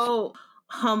so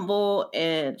humble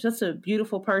and just a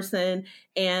beautiful person.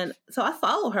 And so I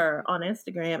follow her on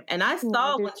Instagram and I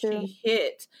saw when she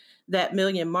hit that 1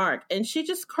 million mark and she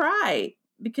just cried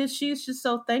because she's just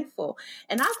so thankful.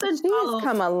 And I've been she's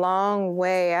come a long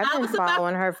way. I've been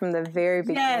following her from the very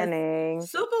beginning.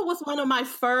 Supa was one of my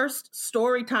first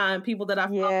story time people that I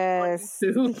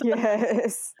followed.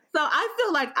 Yes. So I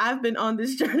feel like I've been on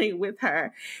this journey with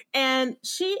her. And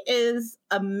she is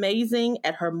amazing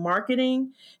at her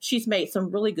marketing. She's made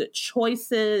some really good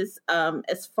choices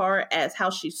as far as how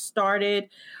she started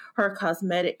her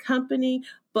cosmetic company.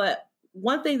 But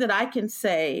one thing that I can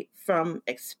say from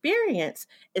experience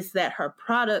is that her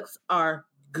products are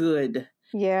good.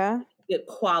 Yeah. Good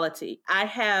quality. I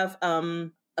have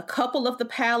a couple of the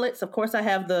palettes. Of course, I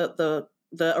have the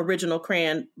original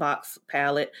crayon box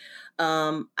palette.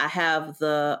 I have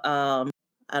the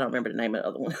I don't remember the name of the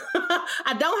other one.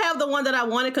 I don't have the one that I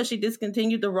wanted because she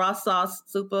discontinued the raw sauce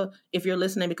Supa. If you're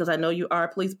listening, because I know you are,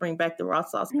 please bring back the raw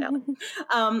sauce palette.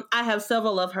 I have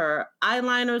several of her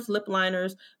eyeliners, lip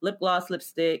liners, lip gloss,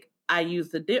 lipstick. I use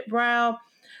the Dip Brow.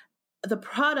 The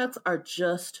products are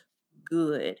just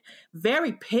good.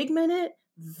 Very pigmented.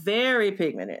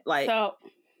 Like, so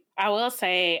I will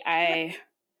say I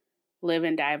live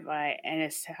and die by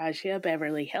Anastasia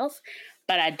Beverly Hills,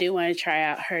 but I do want to try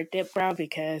out her Dip Brow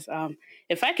because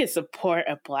if I could support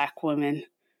a Black woman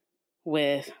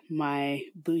with my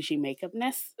bougie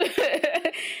makeupness,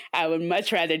 I would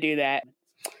much rather do that.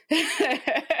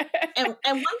 and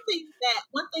one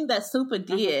thing that Supa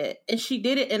did, and she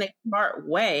did it in a smart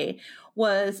way,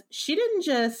 was she didn't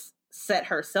just set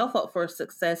herself up for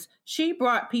success. She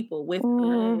brought people with her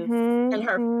and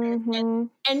her friends.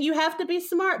 And you have to be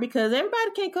smart because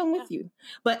everybody can't come with you.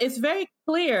 But it's very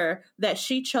clear that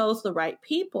she chose the right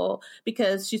people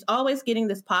because she's always getting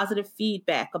this positive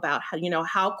feedback about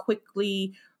how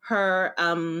quickly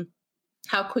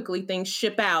how quickly things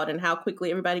ship out and how quickly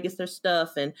everybody gets their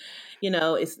stuff, and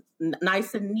it's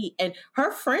nice and neat. And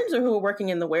her friends are who are working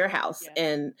in the warehouse,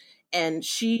 and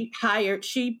she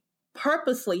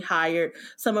purposely hired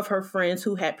some of her friends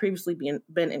who had previously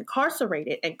been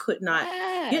incarcerated and could not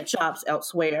get jobs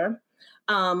elsewhere.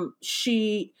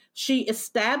 She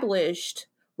established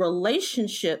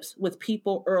relationships with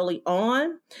people early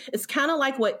on. It's kind of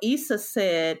like what Issa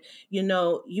said,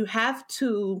 you have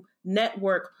to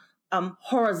network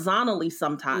horizontally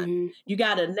sometimes. Mm-hmm. You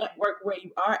got to network where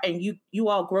you are, and you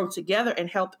all grow together and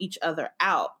help each other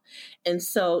out. And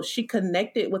so she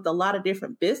connected with a lot of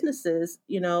different businesses,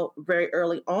 very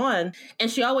early on,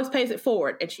 and she always pays it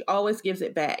forward and she always gives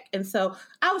it back. And so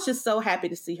I was just so happy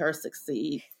to see her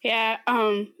succeed. Yeah.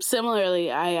 Similarly,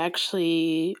 I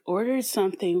actually ordered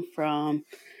something from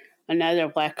another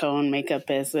Black-owned makeup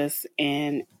business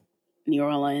in New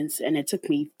Orleans, and it took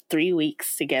me 3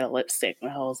 weeks to get a lipstick.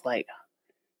 And I was like,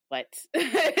 what? Oh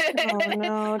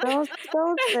no, don't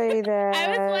say that. I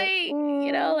was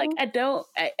like, I don't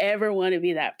ever want to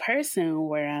be that person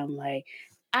where I'm like,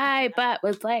 I bought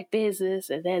with Black business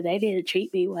and then they didn't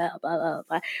treat me well, blah, blah,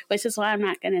 blah, which is why I'm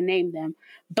not going to name them.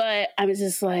 But I was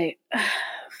just like,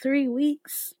 3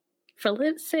 weeks for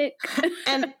lipstick.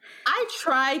 And I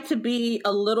try to be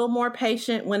a little more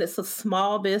patient when it's a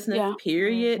small business,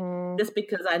 period, just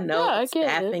because I know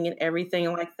staffing and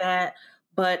everything like that.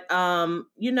 But,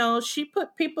 she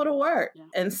put people to work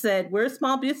and said, we're a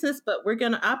small business, but we're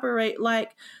going to operate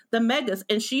like the megas.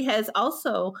 And she has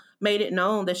also made it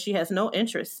known that she has no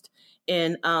interest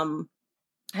in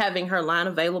having her line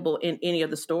available in any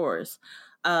of the stores.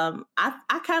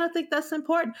 I kind of think that's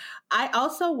important. I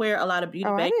also wear a lot of Beauty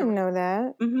Bakery. I didn't know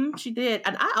that. Mm-hmm, she did.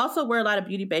 And I also wear a lot of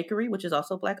Beauty Bakery, which is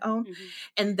also Black owned. Mm-hmm.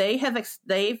 And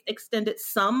they've extended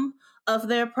some of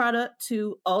their product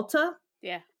to Ulta.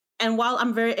 Yeah. And while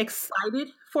I'm very excited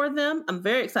for them, I'm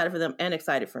very excited for them and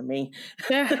excited for me.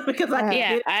 Because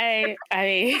I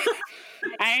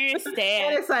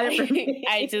understand. Excited for me.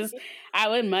 I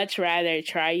would much rather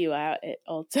try you out at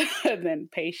Ulta than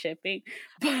pay shipping.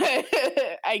 But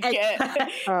I get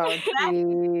Oh,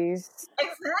 jeez.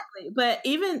 Exactly. But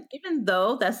even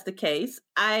though that's the case,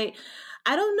 I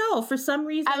don't know. For some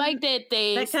reason, I like that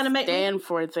they stand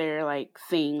for their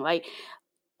thing. Like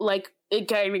it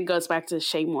kind of goes back to the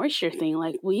Shea Moisture thing.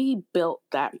 Like, we built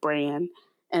that brand,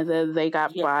 and then they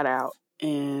got bought out,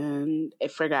 and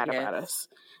it forgot about us.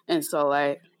 And so,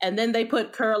 and then they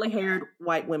put curly-haired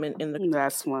white women in the.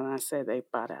 That's when I said they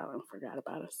bought out and forgot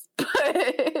about us.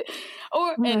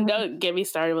 And don't get me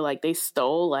started with they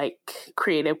stole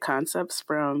creative concepts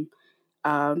from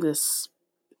this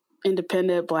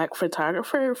independent Black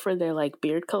photographer for their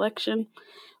beard collection.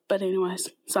 But anyways,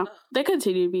 so they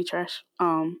continue to be trash.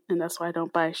 And that's why I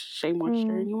don't buy Shea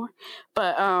Moisture anymore.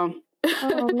 But oh,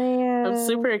 man. I'm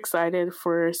super excited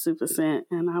for Supa Scent,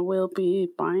 and I will be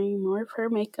buying more of her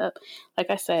makeup. Like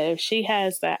I said, if she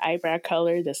has that eyebrow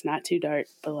color that's not too dark,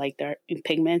 but dark and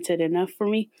pigmented enough for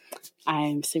me,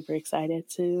 I'm super excited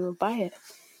to buy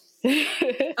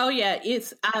it. Oh yeah,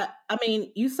 it's I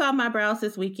mean, you saw my brows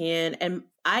this weekend, and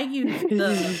I used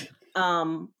the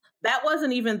that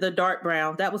wasn't even the dark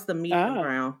brown. That was the medium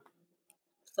brown.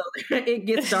 So it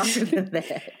gets darker than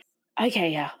that.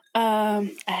 Okay, yeah.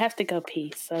 I have to go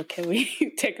pee, so can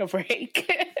we take a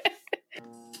break?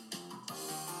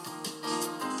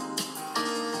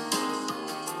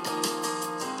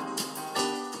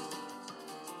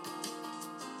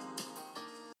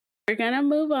 We're going to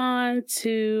move on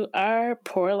to our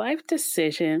poor life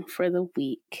decision for the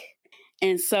week.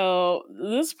 And so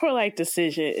this poor life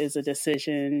decision is a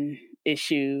decision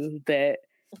issue that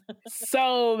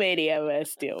so many of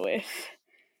us deal with.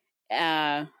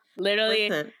 Literally,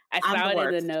 Listen, I saw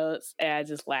it in the notes and I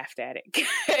just laughed at it.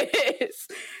 It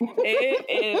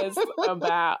is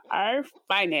about our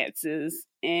finances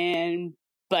and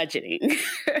budgeting.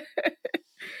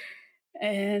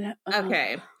 And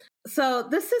okay. So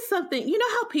this is something, you know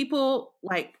how people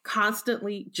like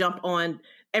constantly jump on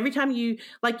every time you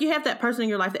have that person in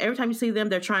your life that every time you see them,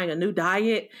 they're trying a new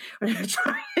diet or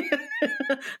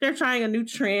they're trying a new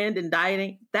trend in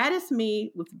dieting. That is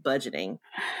me with budgeting.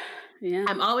 Yeah.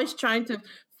 I'm always trying to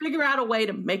figure out a way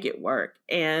to make it work,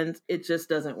 and it just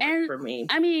doesn't work for me.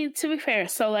 I mean, to be fair,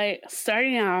 so like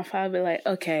starting off, I'll be like,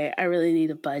 okay, I really need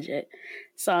a budget.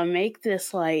 So I'll make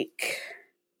this like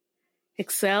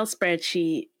Excel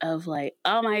spreadsheet of like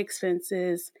all my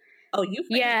expenses. Oh,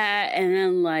 yeah, and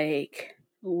then like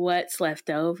what's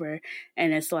left over,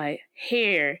 and it's like,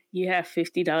 here you have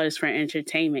 $50 for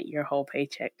entertainment, your whole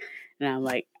paycheck. And I'm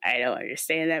like, I don't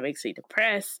understand. That makes me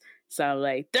depressed. So I'm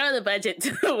like, throw the budget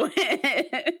to the wind.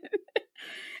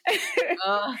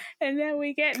 And then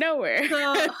we get nowhere.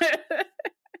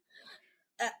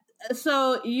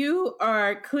 So you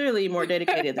are clearly more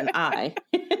dedicated than I.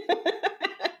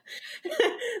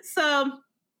 So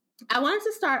I wanted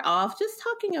to start off just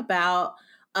talking about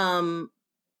one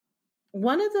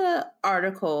of the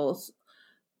articles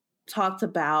talked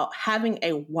about having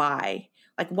a why.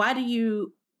 Like, why do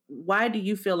you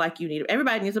feel like you need it?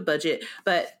 Everybody needs a budget,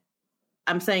 but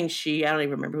I'm saying she. I don't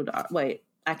even remember who wait,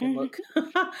 I can look.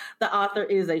 The author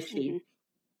is a she. Mm-hmm.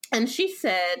 And she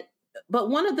said,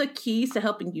 but one of the keys to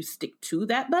helping you stick to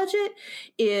that budget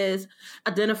is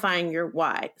identifying your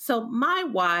why. So my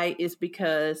why is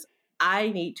because I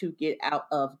need to get out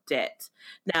of debt.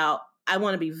 Now, I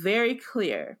want to be very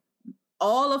clear.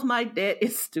 All of my debt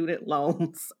is student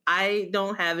loans. I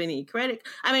don't have any credit.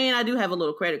 I mean, I do have a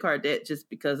little credit card debt just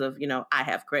because of, I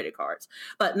have credit cards,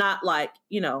 but not like,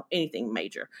 anything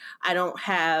major. I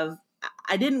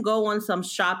didn't go on some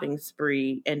shopping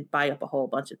spree and buy up a whole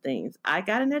bunch of things. I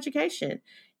got an education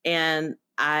and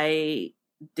I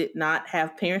did not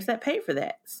have parents that paid for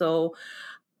that. So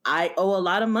I owe a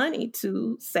lot of money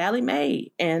to Sallie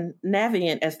Mae and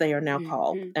Navient, as they are now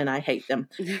called, and I hate them.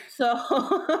 So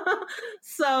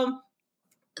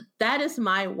that is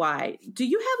my why. Do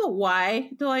you have a why,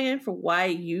 Doyen, for why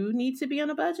you need to be on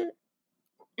a budget?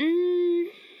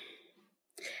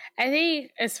 I think,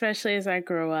 especially as I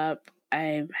grow up,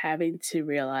 I'm having to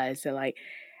realize that, like,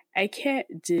 I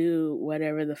can't do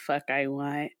whatever the fuck I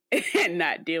want and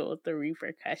not deal with the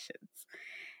repercussions.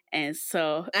 And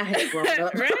so, I hate growing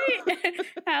up. Right?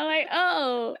 I'm like,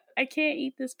 oh, I can't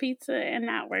eat this pizza and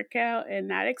not work out and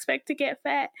not expect to get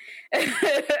fat.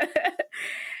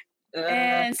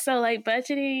 And so, like,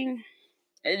 budgeting,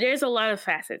 there's a lot of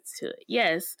facets to it.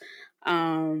 Yes.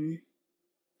 And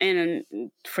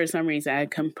for some reason, I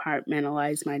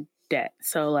compartmentalize my debt.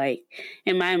 So, like,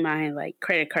 in my mind, like,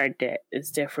 credit card debt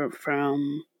is different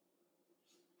from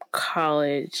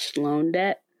college loan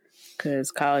debt.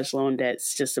 Because college loan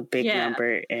debt's just a big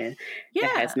number, and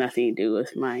it has nothing to do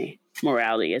with my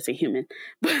morality as a human.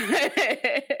 But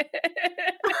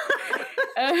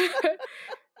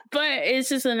it's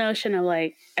just a notion of,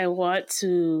 like, I want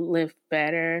to live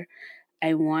better.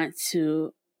 I want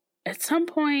to, at some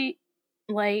point,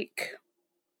 like,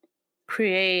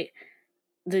 create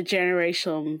the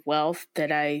generational wealth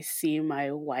that I see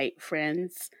my white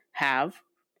friends have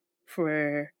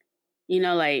for,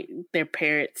 like, their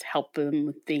parents help them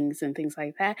with things and things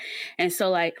like that. And so,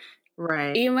 like,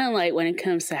 right. Even, like, when it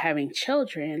comes to having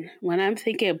children, when I'm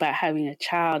thinking about having a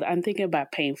child, I'm thinking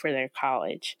about paying for their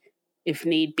college, if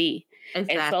need be.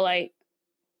 Exactly. And so, like,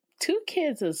 2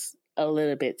 kids is a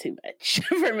little bit too much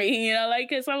for me, like,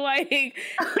 because I'm like,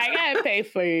 I gotta pay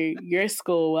for your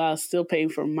school while still paying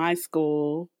for my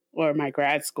school or my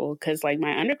grad school, because, like,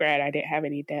 my undergrad, I didn't have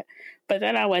any debt. But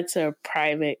then I went to a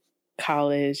private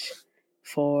college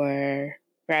for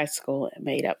grad school and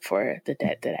made up for the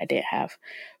debt that I didn't have.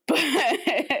 But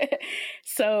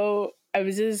so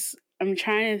I'm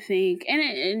trying to think,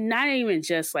 and not even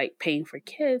just like paying for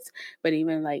kids, but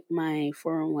even like my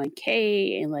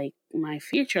 401k and like my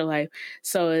future life.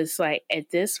 So it's like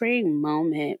at this very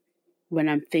moment when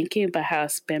I'm thinking about how to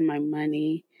spend my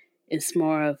money, it's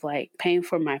more of like paying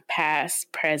for my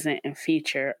past, present, and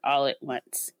future all at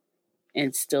once,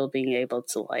 and still being able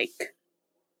to like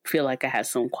feel like I have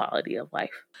some quality of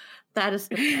life. That is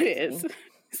it is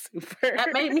super.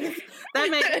 That made me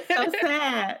so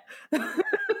sad.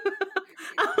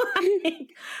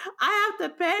 I have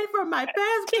to pay for my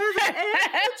past, present, and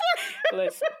future.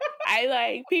 Listen,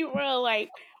 people are like,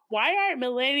 why aren't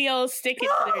millennials sticking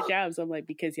to their jobs? I'm like,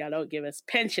 because y'all don't give us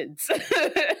pensions.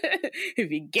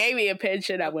 If you gave me a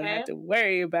pension, I wouldn't have to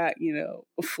worry about,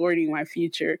 affording my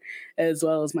future as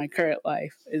well as my current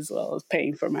life, as well as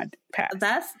paying for my past.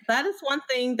 That is one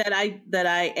thing that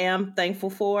I am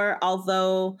thankful for.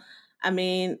 Although, I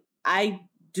mean, I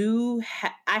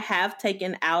have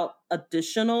taken out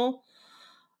additional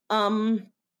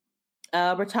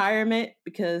retirement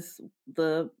because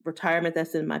the retirement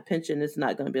that's in my pension is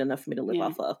not going to be enough for me to live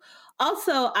off of.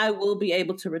 Also, I will be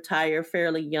able to retire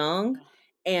fairly young,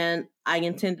 and I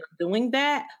intend on doing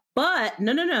that. But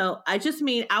no. I just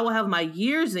mean I will have my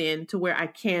years in to where I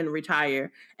can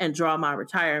retire and draw my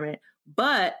retirement.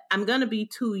 But I'm going to be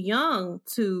too young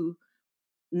to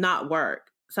not work.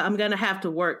 So I'm going to have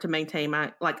to work to maintain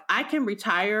I can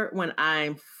retire when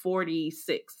I'm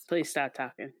 46. Please stop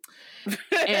talking.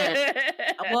 And,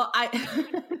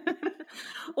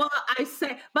 I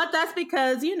say, but that's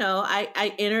because,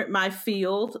 I entered my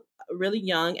field really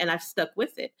young and I've stuck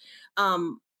with it.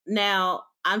 Now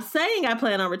I'm saying I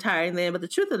plan on retiring then, but the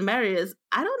truth of the matter is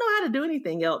I don't know how to do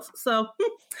anything else. So,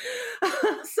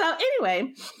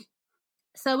 anyway.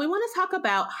 So we want to talk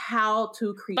about how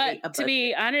to create a budget. But to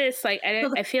be honest,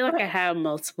 I feel like I have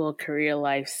multiple career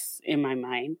lives in my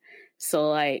mind.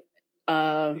 So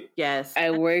yes,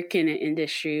 I work in an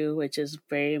industry which is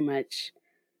very much,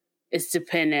 it's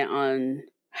dependent on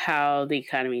how the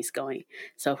economy is going.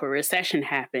 So if a recession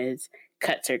happens,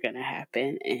 cuts are going to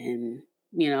happen. And,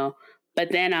 but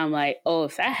then I'm like, oh,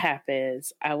 if that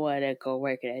happens, I want to go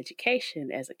work in education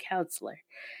as a counselor.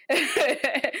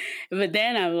 But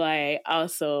then I'm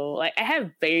also I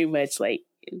have very much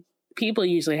people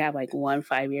usually have 1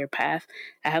 5-year path.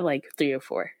 I have 3 or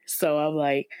 4. So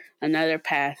I'm another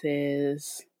path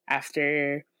is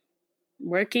after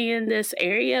working in this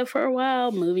area for a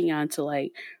while, moving on to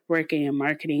working in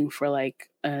marketing for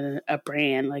a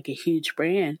brand, a huge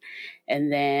brand.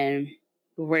 And then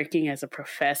working as a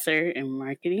professor in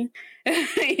marketing.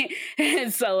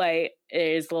 And so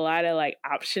there's a lot of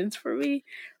options for me,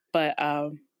 but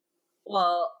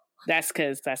that's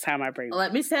because that's how my brain works.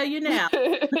 Let me tell you now.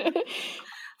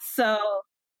 So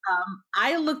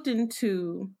I looked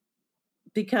into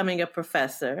becoming a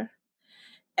professor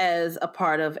as a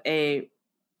part of a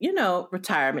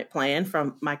retirement plan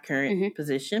from my current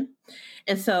position.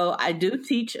 And so I do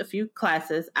teach a few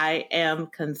classes. I am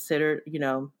considered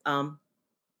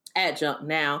adjunct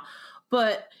now,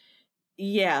 but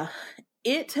yeah,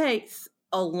 it takes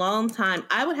a long time.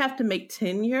 I would have to make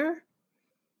tenure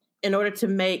in order to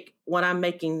make what I'm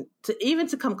making,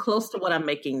 to come close to what I'm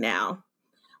making now.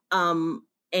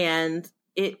 And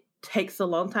it takes a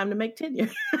long time to make tenure.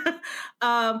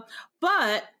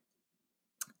 But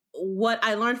what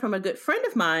I learned from a good friend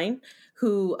of mine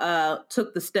who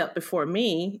took the step before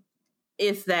me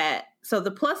is that, so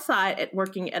the plus side at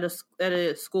working at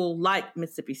a school like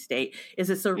Mississippi State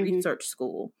is it's a research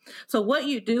school. So what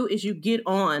you do is you get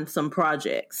on some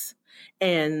projects.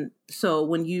 And so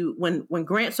when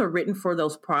grants are written for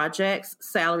those projects,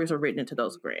 salaries are written into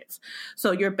those grants.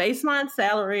 So your baseline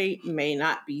salary may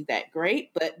not be that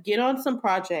great, but get on some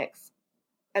projects.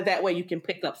 And that way you can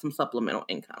pick up some supplemental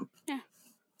income. Yeah.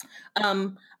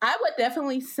 I would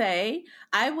definitely say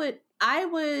I would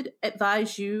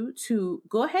advise you to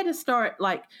go ahead and start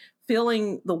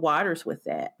feeling the waters with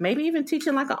that. Maybe even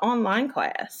teaching an online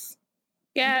class.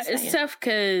 Yeah, it's tough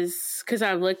because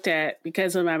I've looked at,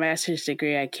 because of my master's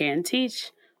degree, I can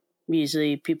teach.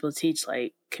 Usually people teach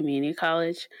community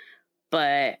college,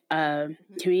 but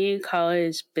community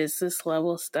college business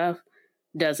level stuff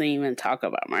doesn't even talk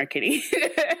about marketing.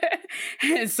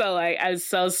 And so I'm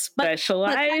so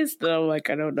specialized that I'm I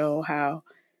don't know how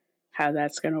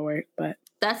that's going to work, but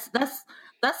that's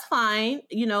fine.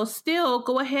 Still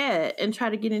go ahead and try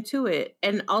to get into it.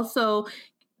 And also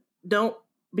don't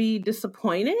be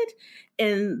disappointed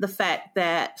in the fact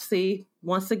that,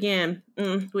 once again,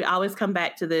 we always come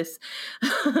back to this.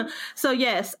 So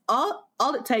yes, all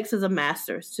it takes is a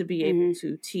master's to be able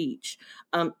to teach,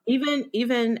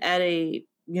 even at a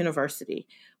university,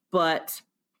 but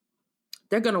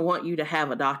they're going to want you to have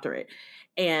a doctorate.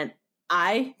 And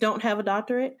I don't have a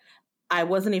doctorate. I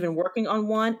wasn't even working on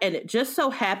one. And it just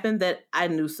so happened that I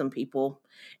knew some people,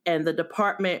 and the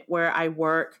department where I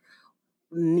work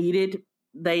needed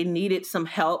some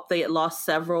help. They had lost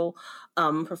several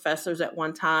professors at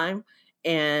one time.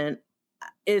 And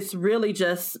it's really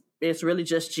just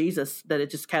Jesus that it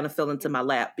just kind of fell into my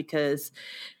lap, because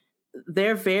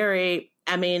they're very,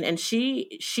 and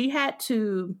she had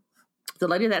to, the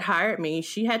lady that hired me,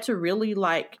 she had to really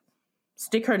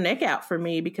stick her neck out for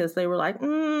me because they were like,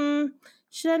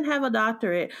 she doesn't have a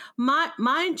doctorate.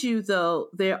 Mind you, though,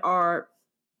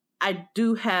 I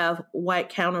do have white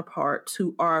counterparts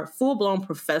who are full-blown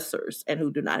professors and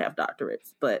who do not have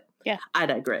doctorates, but yeah, I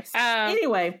digress.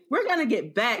 Anyway, we're going to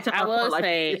get back to I will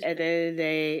say, at the end of the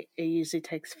day, it usually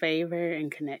takes favor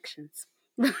and connections.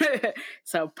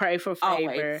 So pray for favor,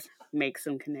 always. Make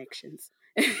some connections,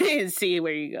 and see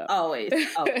where you go. Always.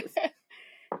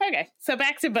 Okay, so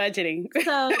back to budgeting.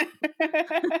 So,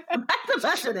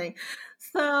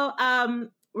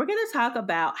 we're going to talk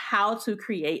about how to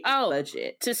create a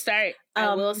budget. To start,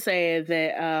 I will say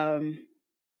that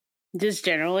just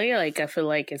generally, like, I feel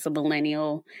like as a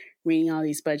millennial, reading all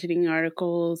these budgeting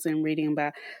articles and reading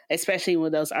about, especially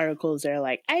with those articles that are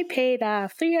like, I paid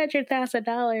off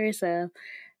 $300,000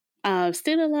 of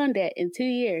student loan debt in 2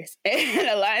 years. And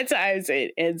a lot of times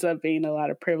it ends up being a lot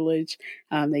of privilege.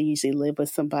 They usually live with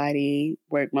somebody,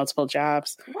 work multiple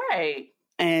jobs. Right.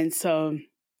 And so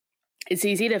it's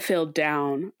easy to feel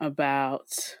down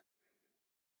about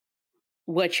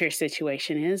what your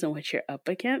situation is and what you're up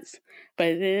against. But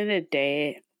at the end of the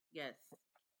day, yes,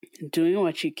 doing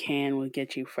what you can will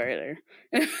get you further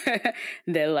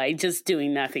than like just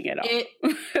doing nothing at all.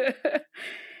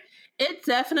 It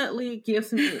definitely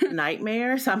gives me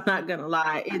nightmares. I'm not going to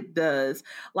lie. It does.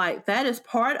 Like, that is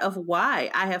part of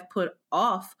why I have put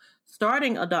off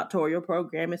starting a doctoral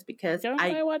program, is because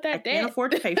I can't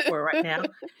afford to pay for it right now.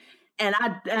 And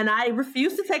I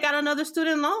refuse to take out another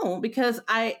student loan because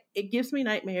it gives me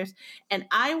nightmares. And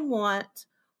I want,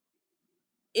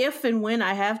 if and when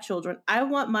I have children, I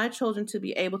want my children to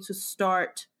be able to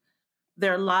start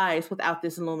their lives without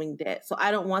this looming debt. So I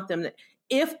don't want them to,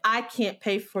 if I can't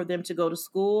pay for them to go to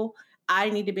school, I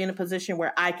need to be in a position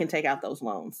where I can take out those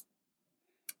loans.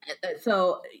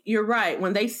 So you're right.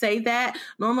 When they say that,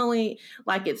 normally,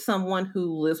 like, it's someone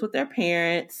who lives with their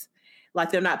parents, like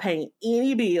they're not paying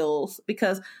any bills,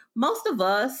 because most of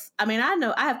us, I mean, I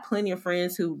know I have plenty of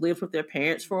friends who lived with their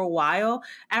parents for a while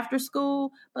after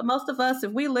school, but most of us,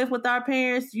 if we live with our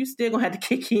parents, you still gonna have to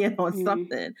kick in on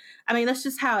something. I mean, that's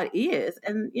just how it is.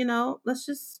 And,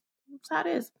 that's how it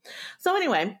is. So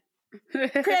anyway,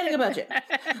 creating a budget.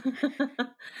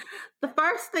 The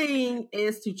first thing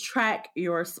is to track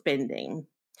your spending.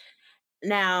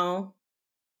 Now,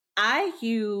 I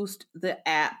used the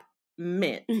app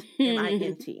Mint,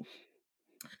 M-I-N-T.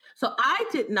 So I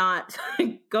did not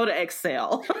go to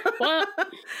Excel. Well,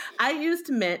 I used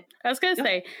Mint. I was going to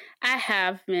say, I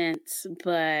have Mint,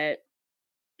 but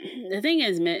the thing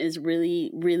is, Mint is really,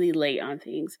 really late on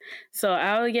things. So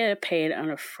I'll get paid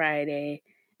on a Friday,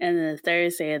 and then the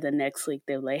Thursday of the next week,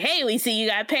 they're like, hey, we see you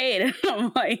got paid. And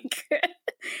I'm like,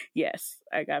 yes,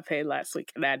 I got paid last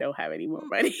week, and I don't have any more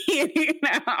money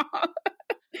now.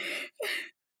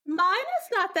 Mine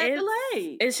is not that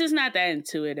delayed. It's just not that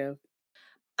intuitive.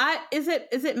 Is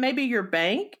it maybe your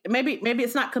bank? Maybe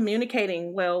it's not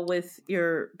communicating well with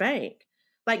your bank.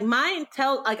 Like, mine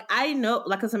I know,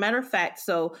 like, as a matter of fact,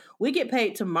 so we get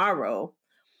paid tomorrow,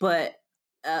 but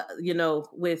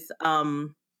with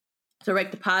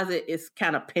direct deposit is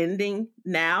kind of pending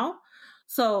now.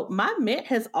 So my Mint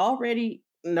has already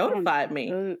notified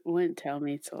me. It wouldn't tell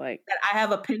me to like that I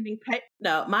have a pending pay.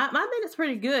 No, my Mint is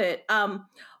pretty good.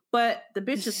 But the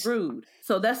bitch is rude.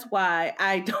 So that's why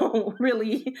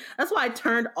that's why I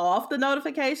turned off the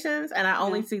notifications and I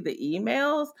only see the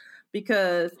emails,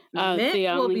 because Mint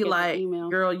will be like,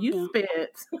 girl, you spent.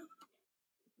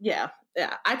 Yeah.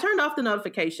 I turned off the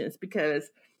notifications because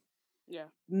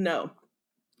no,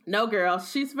 girl,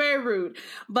 she's very rude.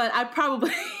 But I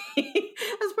probably,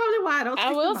 that's probably why I don't.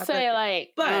 I will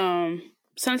say, but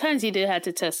sometimes you do have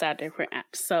to test out different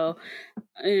apps. So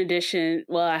in addition,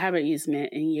 well, I haven't used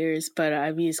Mint in years, but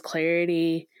I've used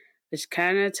Clarity, which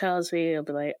kind of tells me, it'll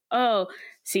be like, oh,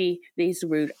 see, these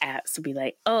rude apps will be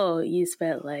like, oh, you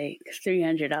spent like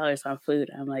 $300 on food.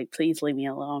 I'm like, please leave me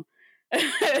alone.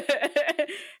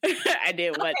 I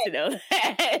didn't want to know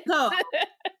that.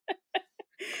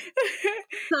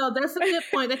 So that's a good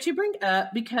point that you bring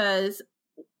up, because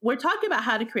we're talking about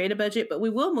how to create a budget, but we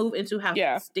will move into how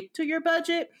to stick to your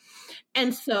budget.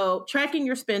 And so tracking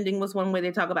your spending was one way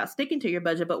they talk about sticking to your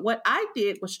budget. But what I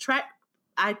did was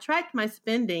I tracked my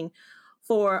spending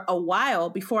for a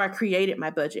while before I created my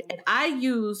budget. And I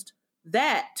used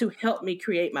that to help me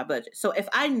create my budget. So if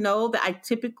I know that I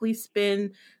typically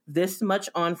spend this much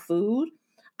on food,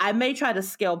 I may try to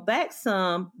scale back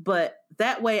some, but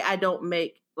that way I don't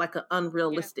make like an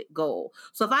unrealistic goal.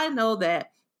 So if I know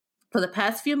that for the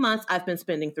past few months, I've been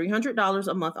spending $300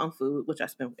 a month on food, which I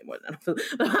spend way more than on food,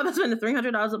 but I've been spending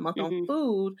 $300 a month on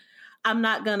food. I'm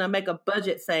not going to make a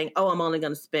budget saying, oh, I'm only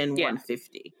going to spend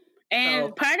 $150. And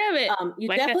so, part of it, you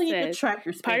like definitely I said, need to track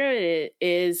your spending. part of it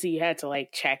is you had to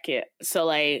like check it. So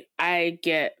like I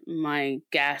get my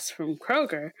gas from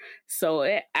Kroger, so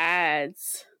it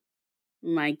adds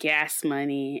my gas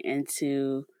money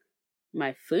into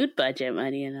my food budget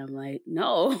money, and I'm like,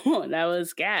 no, that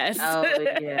was gas. Oh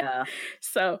yeah.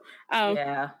 So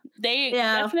they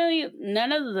definitely,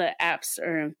 none of the apps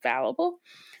are infallible,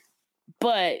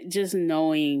 but just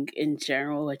knowing in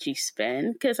general what you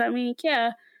spend, because I mean,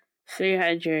 yeah,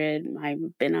 300 might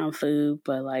have been on food,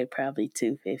 but like probably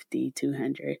 250,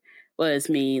 200 was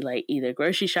me like either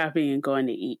grocery shopping and going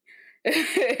to eat.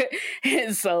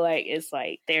 And so like it's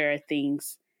like there are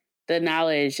things, the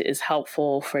knowledge is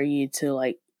helpful for you to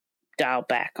like dial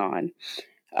back on.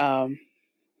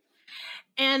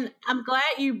 And I'm glad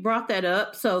you brought that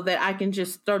up so that I can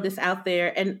just throw this out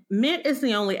there. And Mint is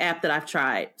the only app that I've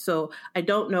tried, so I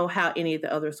don't know how any of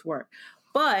the others work.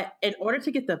 But in order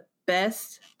to get the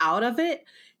best out of it,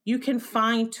 you can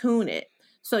fine tune it.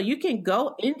 So you can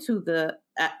go into the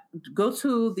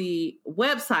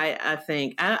website. I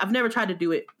think I've never tried to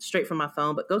do it straight from my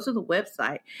phone, but go to the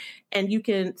website and you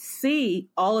can see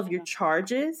all of your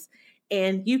charges,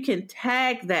 and you can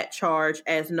tag that charge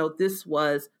as, no, this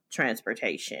was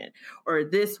transportation, or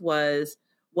this was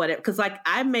whatever. Because like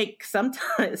I make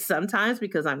sometimes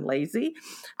because I'm lazy,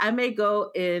 I may go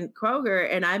in Kroger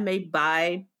and I may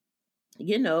buy,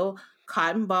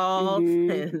 cotton balls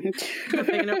and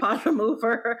finger polish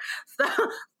remover, stuff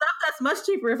that's much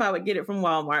cheaper if I would get it from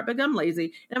Walmart, but I'm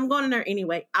lazy and I'm going in there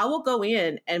anyway. I will go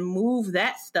in and move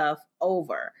that stuff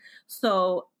over.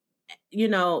 So, you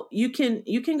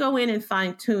can go in and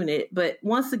fine tune it, but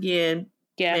once again,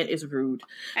 it is rude.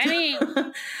 I mean,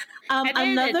 at the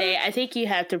end of the day, I think you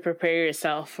have to prepare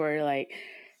yourself for like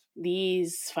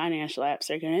these financial apps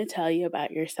are going to tell you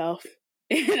about yourself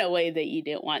in a way that you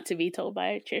didn't want to be told by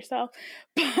it yourself.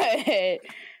 But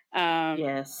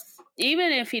yes,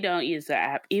 even if you don't use the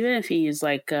app, even if you use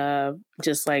like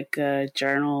just like a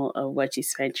journal of what you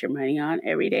spent your money on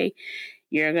every day,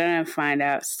 you're going to find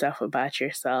out stuff about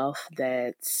yourself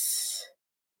that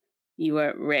you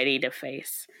weren't ready to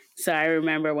face. So I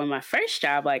remember when my first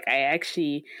job, like I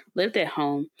actually lived at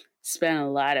home, spent a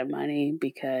lot of money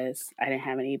because I didn't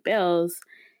have any bills,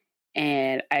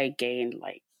 and I gained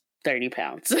like 30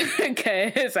 pounds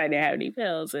because I didn't have any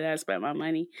bills, and I spent my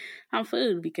money on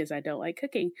food because I don't like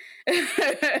cooking.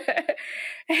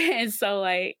 And so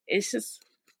like, it's just,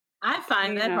 I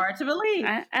find that hard to believe.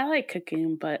 I like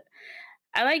cooking, but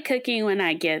I like cooking when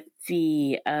I get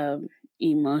the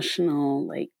emotional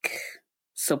like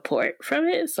support from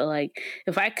it. So like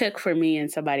if I cook for me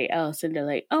and somebody else and they're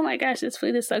like, oh my gosh, this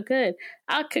food is so good,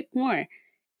 I'll cook more.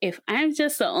 If I'm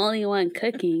just the only one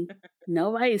cooking,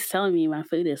 nobody's telling me my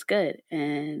food is good,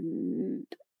 and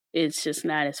it's just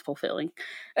not as fulfilling.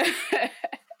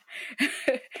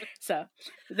 So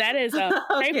that is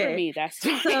pray for me. That's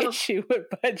my issue with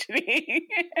budgeting.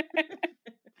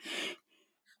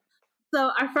 So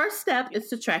our first step is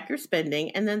to track your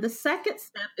spending. And then the second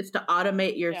step is to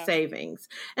automate your savings.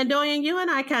 And Dorian, you and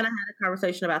I kind of had a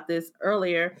conversation about this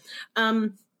earlier.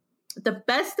 The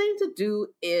best thing to do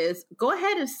is go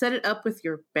ahead and set it up with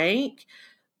your bank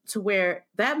to where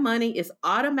that money is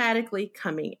automatically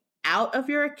coming out of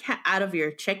your account, out of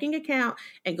your checking account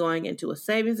and going into a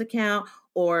savings account.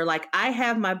 Or like I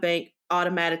have my bank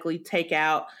automatically take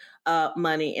out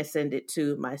money and send it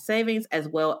to my savings as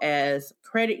well as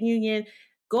credit union.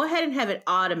 Go ahead and have it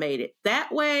automated.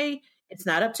 That way, it's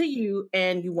not up to you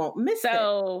and you won't miss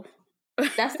it.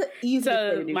 That's the easiest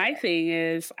way to do my that. thing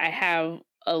is I have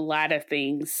a lot of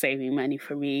things saving money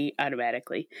for me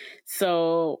automatically.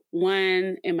 So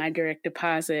one, in my direct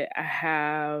deposit, I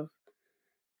have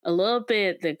a little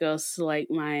bit that goes to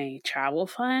like my travel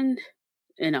fund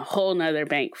in a whole nother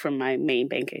bank from my main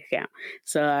bank account.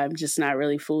 So I'm just not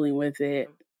really fooling with it,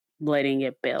 letting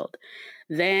it build.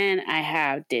 Then I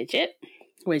have Digit,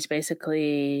 which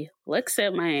basically looks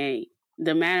at the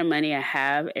amount of money I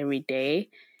have every day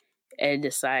and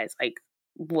decides like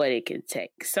what it can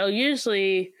take. So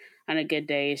usually on a good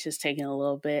day, it's just taking a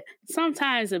little bit.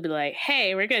 Sometimes it'll be like,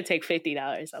 hey, we're going to take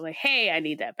 $50. I'm like, hey, I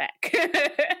need that back.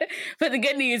 But the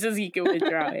good news is you can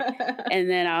withdraw it. And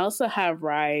then I also have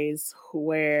Rise,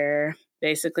 where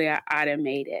basically I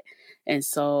automate it. And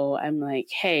so I'm like,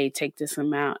 hey, take this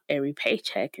amount every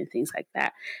paycheck and things like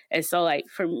that. And so like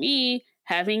for me,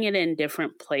 having it in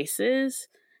different places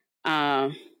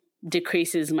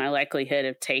decreases my likelihood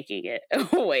of taking it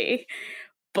away.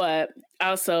 But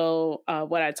also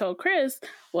what I told Chris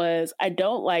was I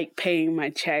don't like paying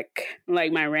my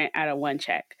rent out of one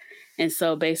check. And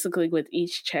so basically with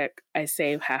each check, I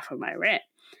save half of my rent.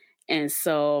 And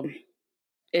so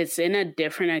it's in a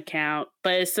different account,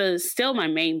 but it's still my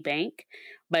main bank,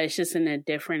 but it's just in a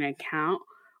different account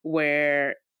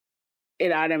where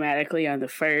it automatically on the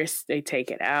first, they take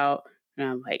it out. And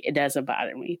I'm like, it doesn't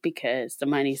bother me because the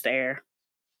money's there.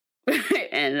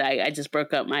 And like, I just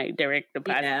broke up my direct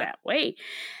deposit that way.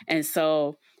 And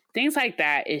so things like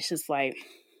that, it's just like,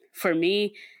 for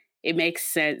me, it makes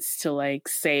sense to like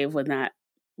save with not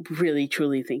really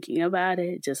truly thinking about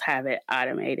it. Just have it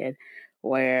automated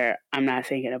where I'm not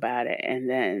thinking about it. And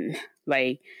then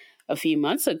like a few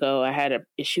months ago, I had an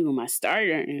issue with my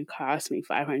starter and it cost me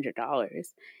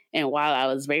 $500. And while I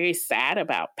was very sad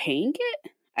about paying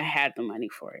it, I had the money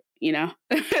for it, you know,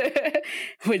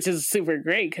 which is super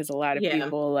great because a lot of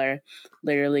people are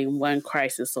literally one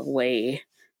crisis away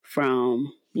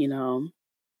from, you know,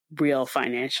 real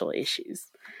financial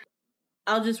issues.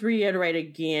 I'll just reiterate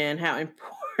again how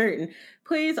important,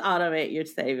 please automate your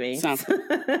savings.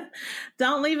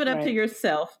 Don't leave it up to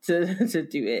yourself to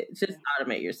do it. Just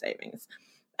automate your savings.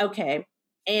 Okay.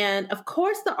 And of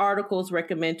course, the articles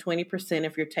recommend 20%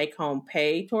 of your take-home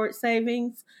pay towards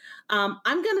savings. I'm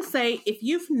going to say if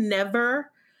you've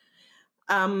never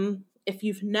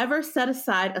set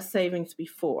aside a savings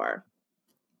before,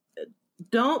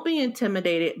 don't be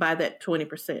intimidated by that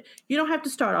 20%. You don't have to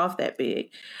start off that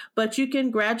big, but you can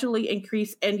gradually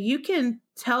increase, and you can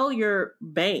tell your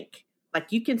bank,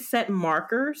 like you can set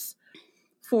markers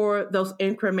for those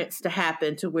increments to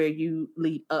happen to where you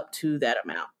lead up to that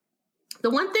amount. The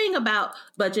one thing about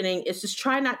budgeting is just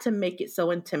try not to make it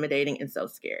so intimidating and so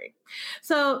scary.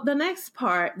 So the next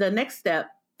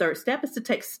step, third step, is to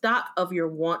take stock of your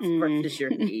wants versus your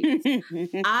needs.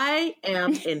 I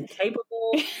am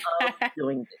incapable of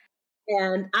doing this.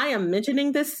 And I am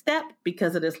mentioning this step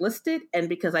because it is listed and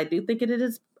because I do think it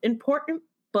is important,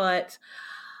 but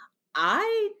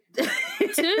to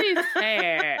be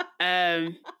fair,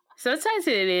 sometimes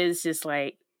it is just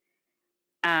like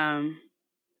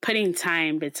putting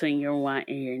time between your want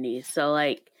and your need. So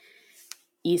like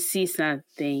you see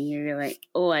something, you're like,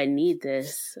 oh, I need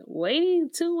this. Waiting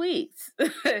 2 weeks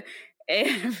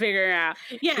and figure out,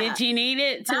 did you need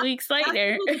it 2 weeks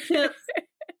later?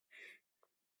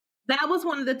 That was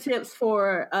one of the tips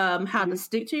for how to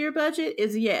stick to your budget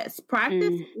is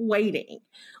practice waiting,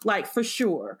 like for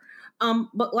sure.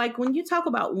 But like when you talk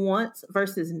about wants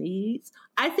versus needs,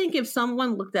 I think if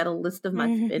someone looked at a list of my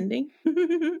spending,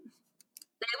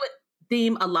 they would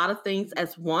deem a lot of things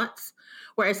as wants,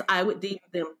 whereas I would deem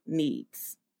them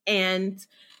needs. And,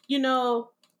 you know,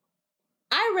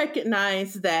 I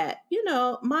recognize that, you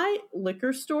know, my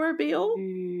liquor store bill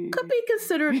could be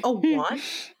considered a want,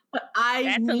 but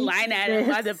that's a line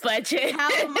item on the budget. How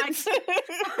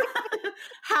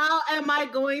am I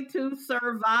going to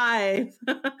survive?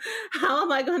 How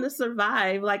am I going to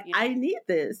survive? Like, I need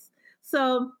this.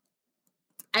 So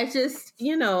I just,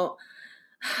 you know,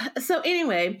 so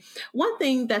anyway, one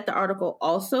thing that the article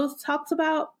also talks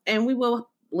about, and we will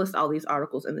list all these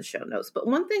articles in the show notes, but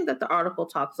one thing that the article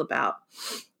talks about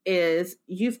is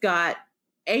you've got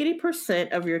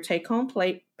 80% of your take-home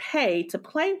pay to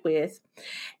play with,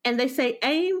 and they say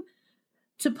aim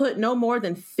to put no more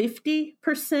than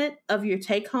 50% of your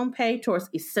take-home pay towards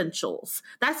essentials.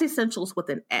 That's essentials with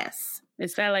an S.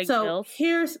 Is that like bills? So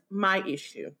here's my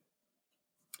issue.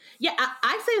 Yeah,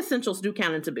 I say essentials do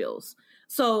count into bills.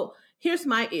 So here's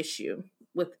my issue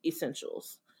with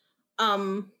essentials.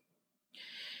 The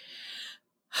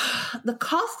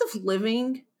cost of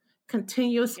living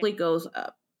continuously goes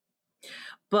up,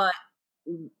 but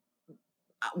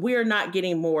we're not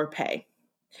getting more pay.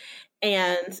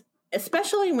 And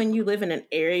especially when you live in an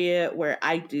area where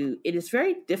I do, it is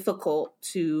very difficult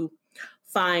to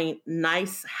find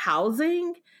nice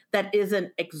housing that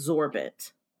isn't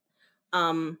exorbitant.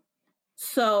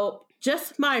 So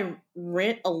just my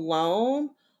rent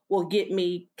alone will get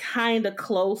me kind of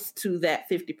close to that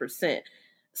 50%.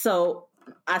 So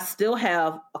I still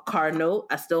have a car note.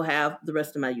 I still have the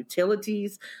rest of my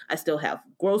utilities. I still have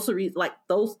groceries, like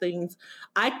those things.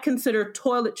 I consider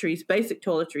toiletries, basic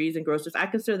toiletries and groceries. I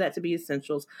consider that to be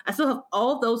essentials. I still have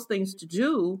all those things to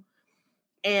do.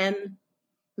 And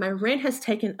my rent has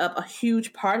taken up a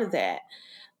huge part of that.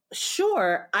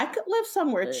 Sure, I could live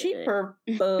somewhere cheaper,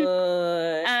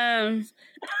 but I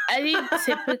think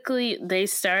typically they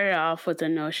started off with the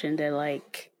notion that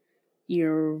like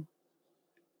your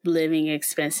living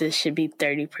expenses should be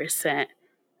 30%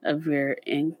 of your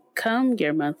income,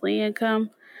 your monthly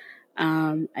income.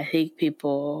 I think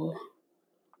people,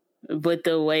 with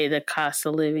the way the cost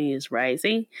of living is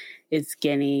rising, it's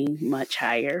getting much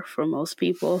higher for most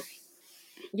people.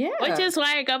 Yeah. Which is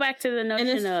why I go back to the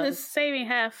notion of saving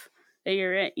half pay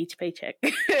your rent each paycheck.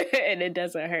 And it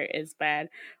doesn't hurt as bad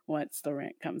once the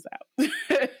rent comes out.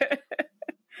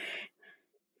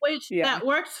 Which that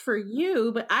works for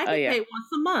you, but I get paid once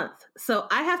a month. So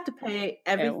I have to pay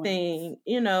everything,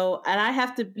 and I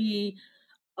have to be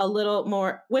a little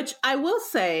more, which I will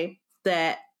say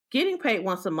that getting paid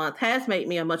once a month has made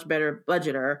me a much better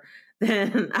budgeter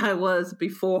than I was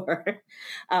beforehand,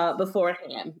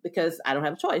 because I don't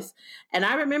have a choice. And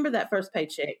I remember that first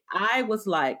paycheck, I was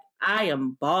like, I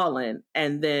am balling.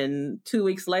 And then 2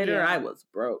 weeks later, I was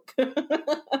broke.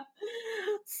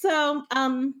 So,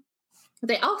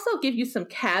 they also give you some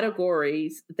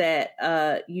categories that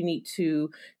you need to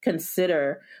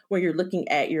consider when you're looking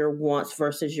at your wants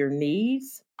versus your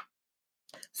needs.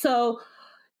 So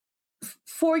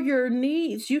for your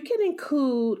needs, you can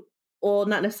include, well,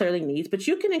 not necessarily needs, but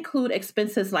you can include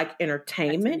expenses like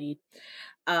entertainment,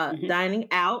 dining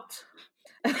out.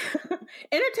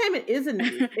 Entertainment is a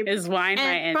need. Is wine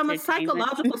and from a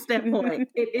psychological standpoint,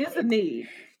 it is a need.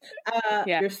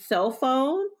 Your cell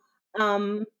phone.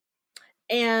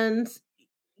 And,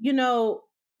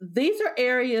 these are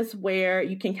areas where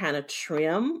you can kind of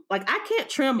trim. Like, I can't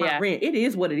trim my rent. It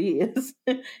is what it is.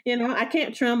 I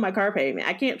can't trim my car payment.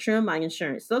 I can't trim my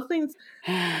insurance. Those things,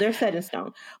 they're set in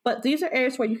stone. But these are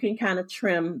areas where you can kind of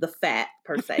trim the fat,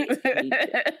 per se.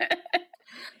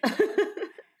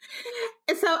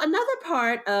 And so another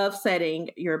part of setting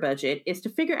your budget is to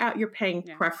figure out your paying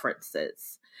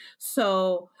preferences.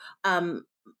 So,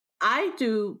 I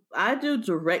do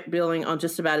direct billing on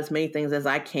just about as many things as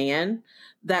I can.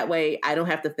 That way I don't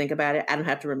have to think about it. I don't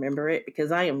have to remember it,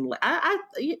 because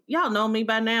y'all know me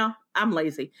by now. I'm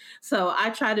lazy. So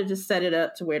I try to just set it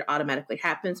up to where it automatically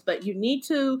happens. But you need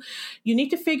to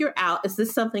figure out, is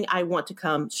this something I want to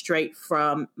come straight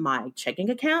from my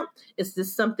checking account? Is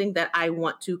this something that I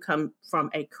want to come from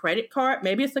a credit card?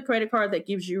 Maybe it's a credit card that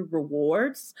gives you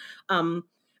rewards.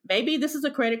 Maybe this is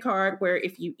a credit card where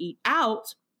if you eat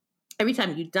out, every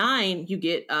time you dine, you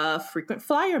get frequent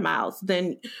flyer miles.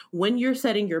 Then when you're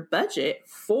setting your budget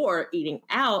for eating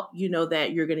out, you know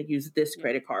that you're going to use this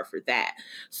credit card for that.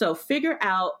 So figure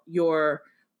out your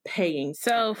paying.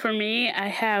 So for me, I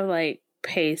have like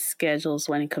pay schedules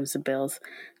when it comes to bills.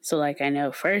 So like I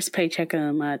know first paycheck of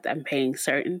the month, I'm paying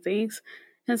certain things.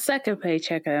 And second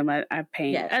paycheck of the month, I'm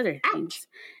paying other things.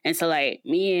 And so like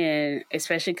me, and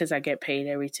especially because I get paid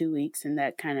every 2 weeks and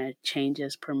that kind of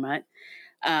changes per month.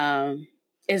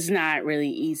 It's not really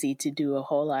easy to do a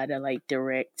whole lot of like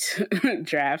direct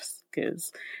drafts,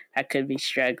 because I could be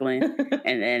struggling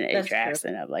and then it drafts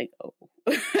and I'm like, oh.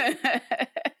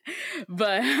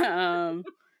 But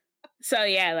so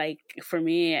yeah, like for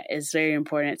me, it's very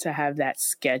important to have that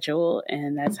schedule,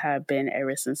 and that's how I've been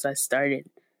ever since I started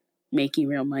making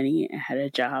real money and had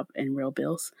a job and real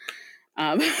bills.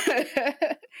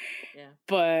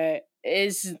 But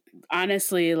it's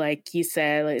honestly, like you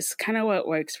said, it's kind of what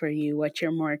works for you, what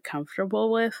you're more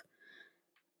comfortable with.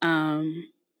 And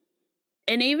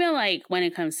even like when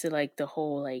it comes to like the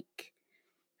whole like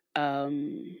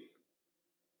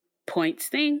points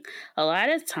thing, a lot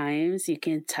of times you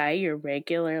can tie your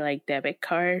regular like debit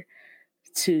card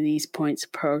to these points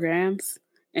programs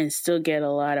and still get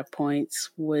a lot of points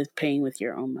with paying with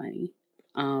your own money.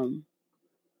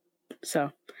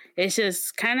 So it's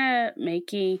just kind of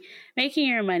making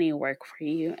your money work for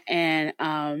you. And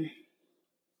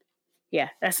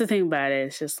that's the thing about it.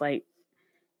 It's just like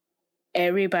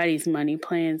everybody's money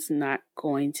plan's not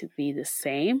going to be the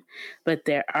same, but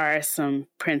there are some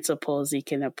principles you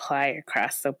can apply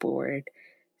across the board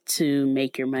to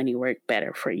make your money work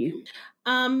better for you.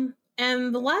 And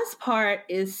the last part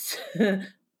is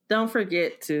don't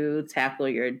forget to tackle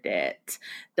your debt.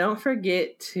 Don't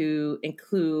forget to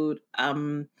include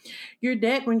your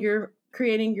debt when you're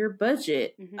creating your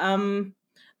budget.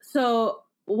 So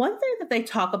one thing that they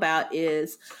talk about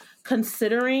is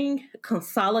considering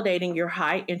consolidating your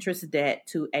high interest debt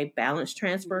to a balance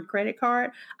transfer credit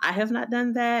card. I have not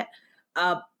done that.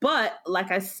 But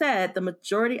like I said, the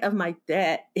majority of my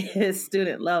debt is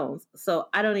student loans. So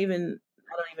I don't even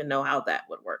know how that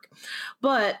would work.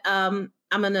 But I'm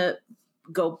going to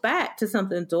go back to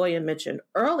something Doyen mentioned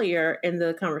earlier in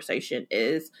the conversation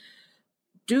is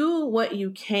do what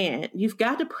you can. You've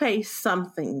got to pay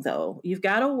something though. You've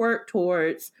got to work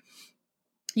towards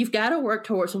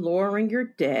lowering your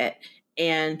debt,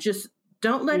 and just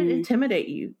don't let it intimidate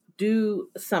you. Do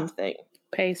something.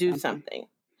 Do something.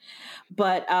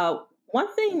 But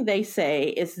one thing they say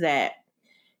is that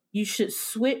you should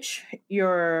switch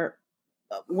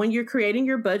when you're creating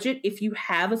your budget, if you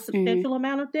have a substantial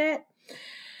amount of debt,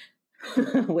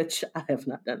 which I have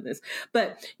not done this,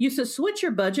 but you should switch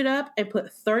your budget up and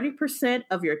put 30%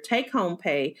 of your take-home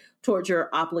pay towards your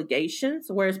obligations,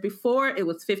 whereas before it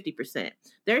was 50%.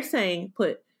 They're saying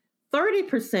put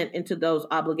 30% into those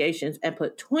obligations and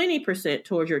put 20%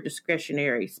 towards your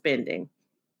discretionary spending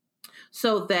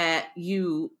so that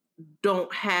you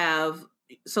have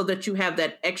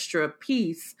that extra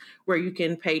piece where you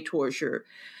can pay towards your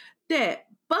debt.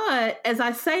 But as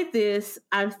I say this,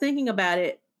 I'm thinking about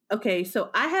it. Okay, so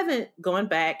I haven't gone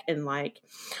back and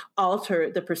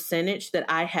altered the percentage that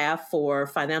I have for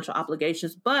financial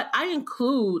obligations, but I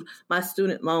include my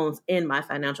student loans in my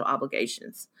financial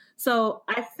obligations. So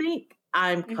I think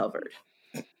I'm covered.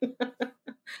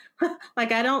 I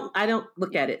don't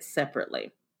look at it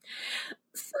separately.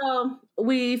 So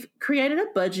we've created a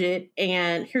budget,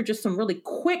 and here are just some really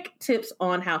quick tips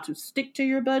on how to stick to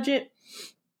your budget.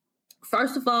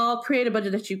 First of all, create a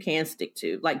budget that you can stick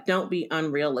to. Don't be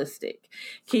unrealistic.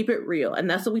 Keep it real. And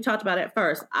that's what we talked about at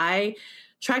first. I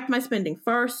tracked my spending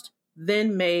first,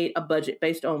 then made a budget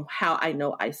based on how I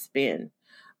know I spend.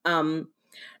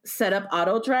 Set up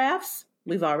auto drafts.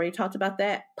 We've already talked about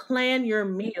that. Plan your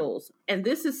meals. And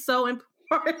this is so important.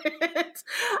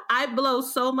 I blow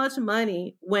so much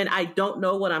money when I don't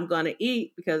know what I'm going to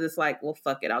eat because it's well,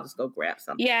 fuck it. I'll just go grab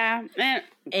something. Yeah. And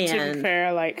to be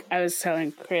fair, I was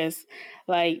telling Chris,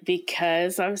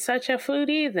 because I'm such a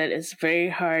foodie that it's very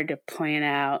hard to plan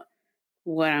out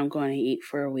what I'm going to eat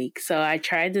for a week. So I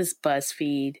tried this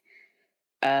BuzzFeed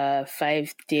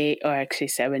 5-day or actually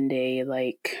 7-day,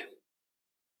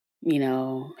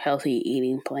 healthy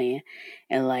eating plan.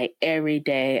 And every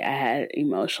day I had an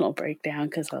emotional breakdown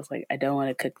because I was I don't want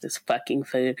to cook this fucking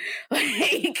food.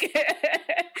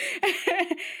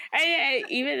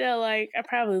 Even though I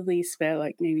probably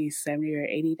spent maybe $70 or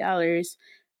 $80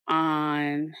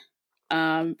 on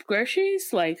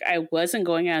groceries, I wasn't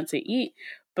going out to eat,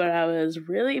 but I was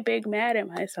really big mad at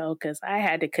myself because I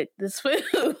had to cook this food.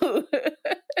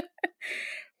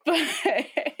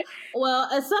 Well,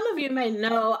 as some of you may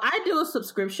know, I do a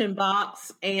subscription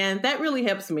box, and that really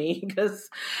helps me because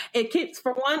it keeps,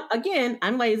 for one, again,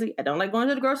 I'm lazy. I don't like going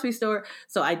to the grocery store,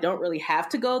 so I don't really have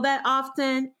to go that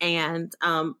often. And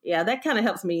that kind of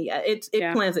helps me. It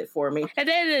plans it for me. At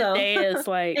the end of the day, it's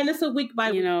and it's a week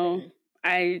by week thing.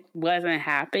 I wasn't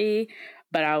happy,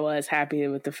 but I was happy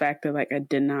with the fact that I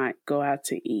did not go out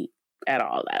to eat at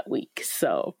all that week.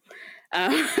 So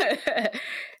that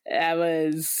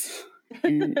was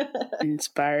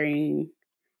inspiring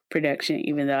production,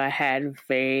 even though I had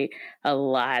a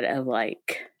lot of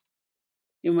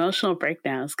emotional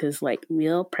breakdowns because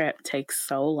meal prep takes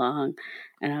so long,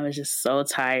 and I was just so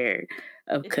tired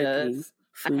of cooking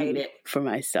food for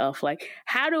myself.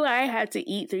 How do I have to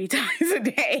eat 3 times a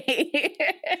day?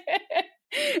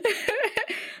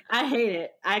 I hate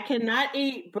it. I cannot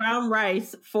eat brown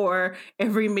rice for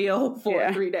every meal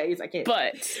for 3 days. I can't.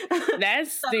 But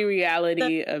that's the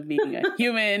reality of being a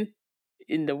human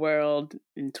in the world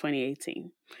in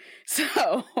 2018. So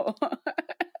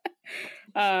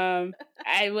I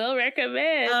will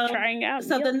recommend trying out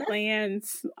meal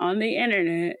plans on the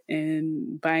internet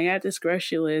and buying out this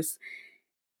grocery list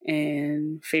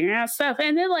and figuring out stuff.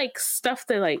 And then stuff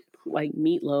that like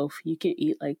meatloaf, you can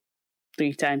eat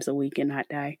 3 times a week and not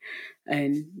die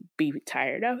and be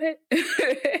tired of it.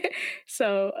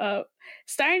 So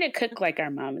starting to cook like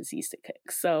our mamas used to cook.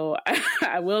 So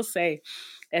I will say,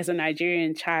 as a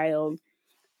Nigerian child,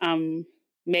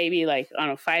 maybe on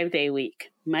a 5-day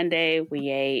week, Monday we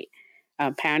ate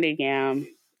pounded yam,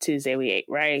 Tuesday we ate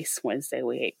rice, Wednesday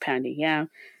we ate pounded yam,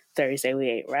 Thursday we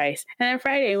ate rice, and then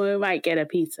Friday we might get a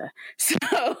pizza. So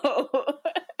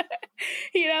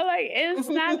it's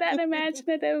not that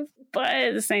imaginative, but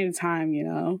at the same time,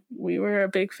 we were a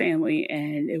big family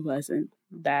and it wasn't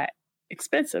that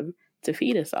expensive to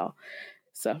feed us all.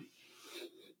 So,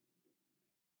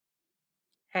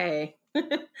 hey.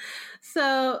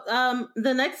 So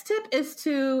the next tip is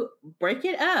to break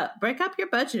it up. Break up your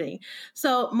budgeting.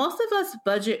 So most of us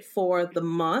budget for the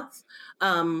month.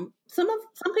 Some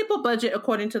people budget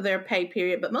according to their pay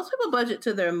period, but most people budget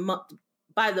to their month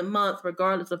by the month,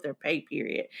 regardless of their pay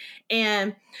period.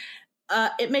 And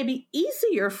it may be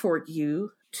easier for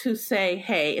you to say,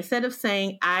 hey, instead of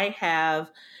saying I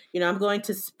have, I'm going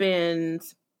to spend,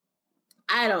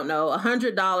 I don't know,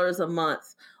 $100 a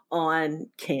month on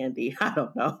candy. I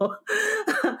don't know.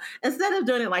 Instead of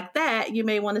doing it like that, you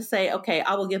may want to say, okay,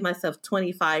 I will give myself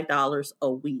 $25 a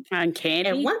week on candy.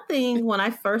 And one thing when I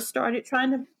first started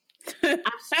trying to,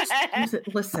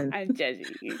 Listen, I'm judging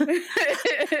you.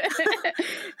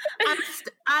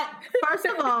 First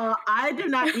of all, I do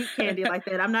not eat candy like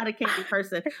that. I'm not a candy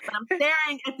person, but I'm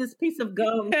staring at this piece of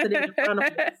gum sitting in front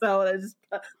of me. So that's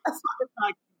what it's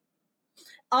like.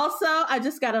 Also, I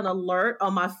just got an alert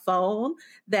on my phone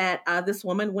that this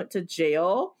woman went to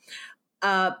jail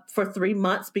for 3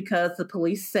 months because the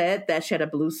police said that she had a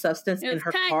blue substance in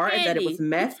her car and that it was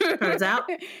meth. Turns out,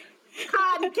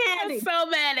 cotton candy. I'm so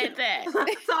mad at that. So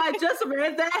I just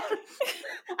read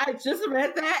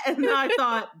that. And then I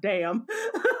thought, damn.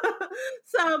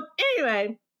 So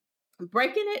anyway,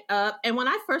 breaking it up. And when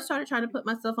I first started trying to put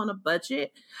myself on a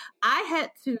budget, I've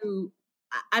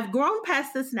grown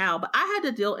past this now, but I had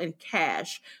to deal in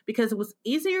cash because it was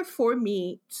easier for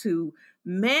me to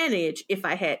manage if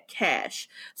I had cash.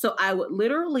 So I would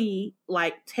literally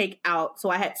take out. So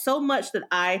I had so much that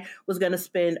I was going to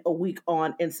spend a week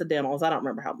on incidentals. I don't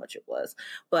remember how much it was,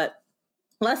 but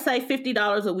let's say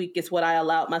 $50 a week is what I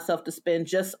allowed myself to spend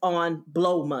just on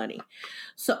blow money.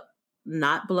 So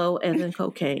not blow as in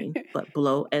cocaine, but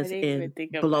blow as in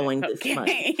blowing this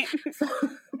money. So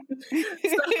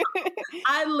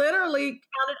I literally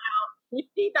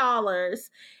counted out $50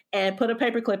 and put a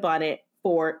paperclip on it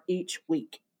for each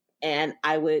week. And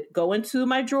I would go into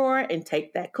my drawer and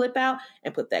take that clip out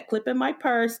and put that clip in my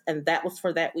purse. And that was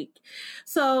for that week.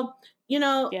 So, do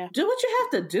what you have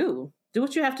to do. Do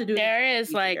what you have to do. There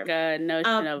is a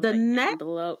notion of the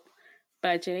envelope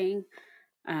budgeting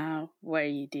where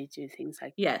you do things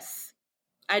like that. Yes,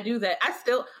 I do that. I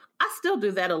still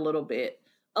do that a little bit.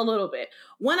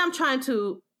 When I'm trying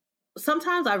to,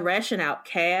 sometimes I ration out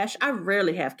cash. I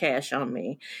rarely have cash on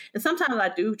me. And sometimes I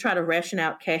do try to ration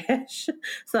out cash.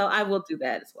 So I will do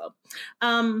that as well.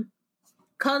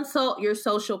 Consult your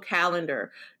social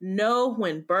calendar. Know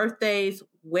when birthdays,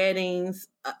 weddings,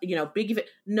 big event.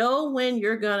 Know when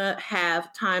you're going to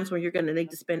have times when you're going to need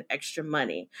to spend extra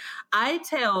money. I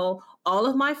tell all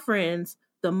of my friends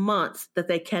the months that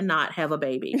they cannot have a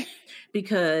baby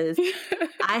because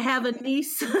I have a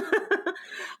niece.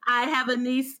 I have a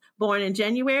niece born in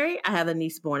January. I have a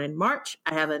niece born in March.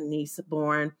 I have a niece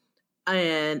born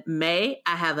in May.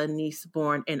 I have a niece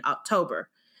born in October.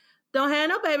 Don't have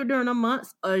no baby during the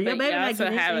months. Or your baby not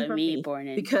getting anything from me born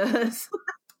in because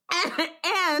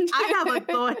and I have a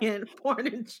Doyen born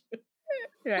in June.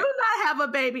 Right. Do not have a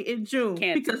baby in June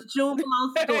because June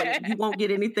belongs to Doyen. You won't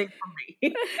get anything from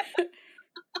me.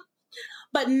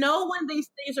 But know when these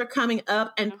things are coming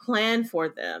up and plan for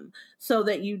them so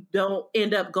that you don't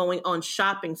end up going on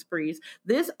shopping sprees.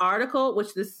 This article,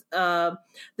 this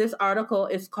article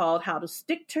is called "How to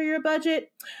Stick to Your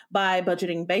Budget" by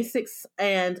Budgeting Basics,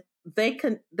 and they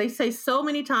say so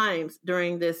many times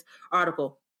during this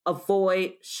article,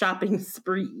 avoid shopping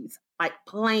sprees.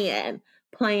 Plan.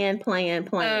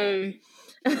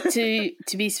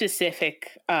 To be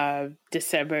specific,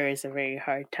 December is a very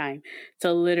hard time.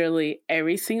 So literally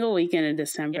every single weekend in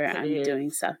December, I'm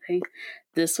doing something.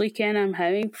 This weekend, I'm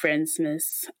having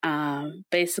Friendsmas,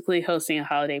 basically hosting a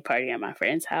holiday party at my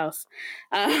friend's house.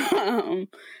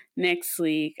 Next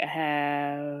week, I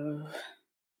have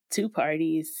 2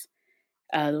 parties.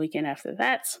 The weekend after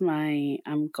that's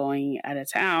I'm going out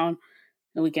of town.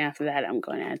 The weekend after that, I'm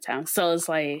going out of town. So it's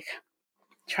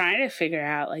trying to figure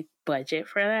out budget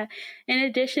for that, in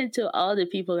addition to all the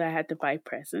people that I had to buy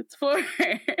presents for.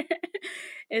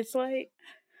 It's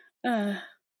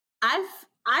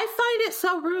I find it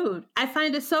so rude. I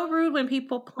find it so rude when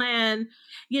people plan,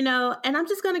 and I'm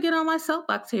just going to get on my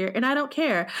soapbox here, and I don't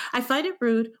care. I find it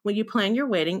rude when you plan your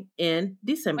wedding in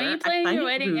December. When you plan your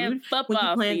wedding in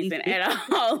football season at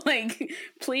all,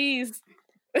 please.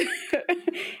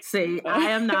 See,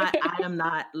 I am not.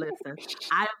 Listen,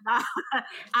 I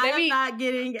am not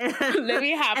getting. Let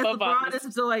me hop up on this.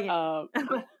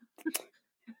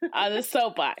 On the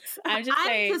soapbox. I'm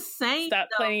just saying stop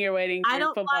planning your wedding in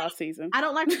football season. I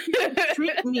don't like for people to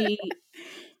treat me.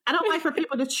 I don't like for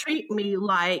people to treat me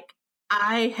like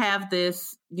I have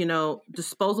this,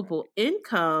 disposable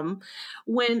income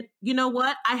when, you know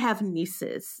what? I have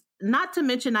nieces. Not to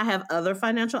mention I have other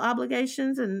financial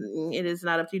obligations, and it is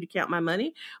not up to you to count my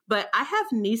money, but I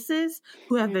have nieces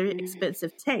who have very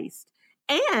expensive taste.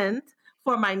 And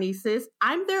for my nieces,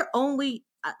 I'm their only,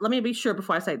 let me be sure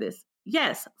before I say this.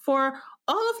 Yes, for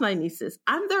all of my nieces,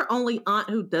 I'm their only aunt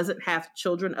who doesn't have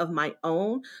children of my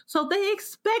own. So they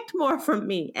expect more from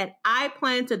me, and I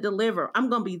plan to deliver. I'm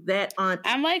going to be that aunt.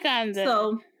 I'm on the...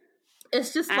 So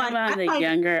it's just I'm on the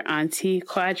younger auntie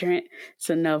quadrant,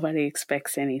 so nobody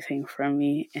expects anything from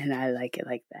me, and I like it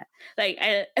like that.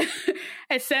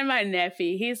 I send my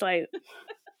nephew, he's 5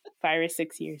 or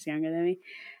 6 years younger than me.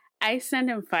 I sent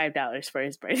him $5 for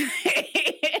his birthday.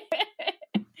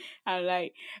 I'm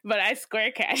like, but I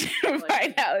square cash him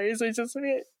 $5, which is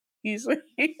weird. Usually,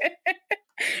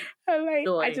 I'm like,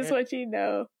 I just want you to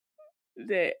know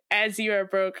that as you are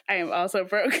broke, I am also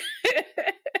broke.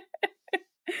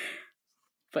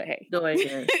 But hey,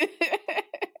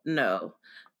 no.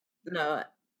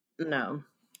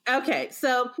 Okay,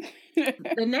 so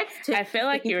the next tip. I feel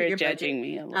like you were judging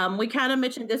me. We kind of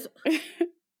mentioned this.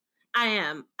 I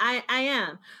am.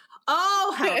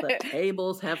 Oh, how the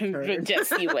tables have turned.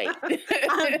 Just you wait.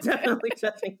 I'm definitely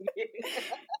judging you.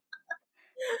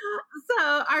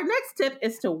 So our next tip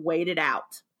is to wait it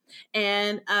out.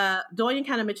 And Doyen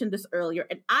kind of mentioned this earlier.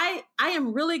 And I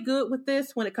am really good with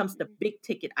this when it comes to big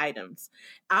ticket items.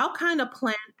 I'll kind of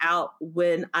plan out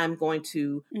when I'm going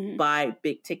to buy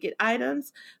big ticket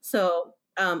items. So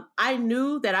I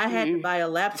knew that I had to buy a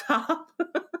laptop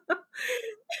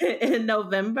in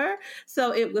November.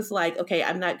 So it was like, okay,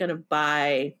 I'm not going to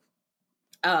buy,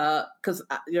 because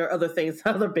there are other things,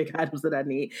 other big items that I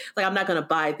need. Like, I'm not going to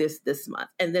buy this month.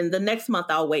 And then the next month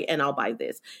I'll wait and I'll buy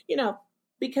this,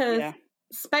 because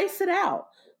space it out.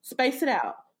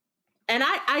 And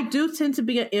I do tend to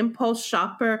be an impulse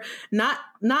shopper, not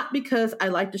because I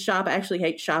like to shop. I actually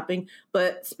hate shopping,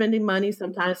 but spending money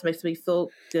sometimes makes me feel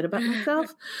good about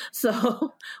myself.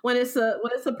 So when it's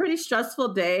a pretty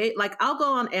stressful day, like I'll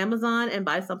go on Amazon and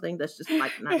buy something that's just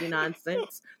like 99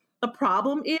 cents. The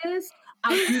problem is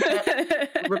I'll do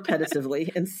that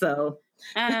repetitively. And so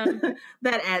that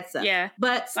adds up. Yeah.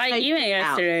 But like even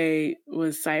yesterday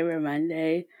was Cyber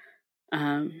Monday.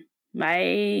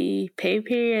 My pay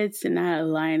periods did not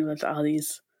align with all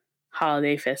these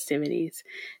holiday festivities.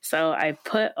 So I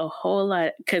put a whole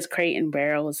lot, because Crate &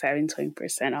 Barrel was having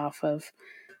 20% off of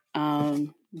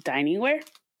diningware.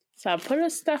 So I put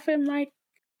stuff in my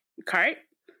cart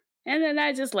and then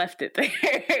I just left it there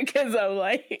because I'm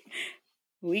like,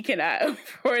 we cannot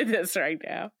afford this right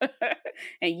now.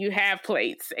 And you have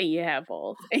plates and you have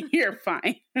bowls and you're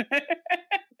fine.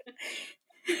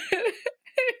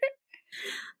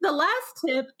 The last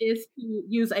tip is to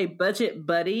use a budget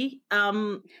buddy.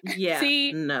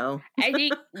 See, no. I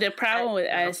think the problem with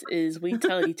us is we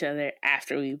tell each other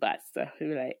after we bought stuff.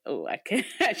 We're like, oh, I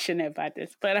shouldn't have bought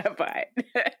this, but I bought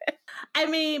it. I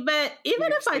mean, but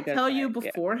even if I tell you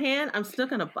beforehand, I'm still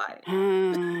going to buy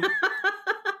it.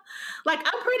 Like,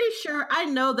 I'm pretty sure, I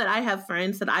know that I have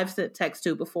friends that I've sent texts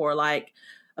to before, like,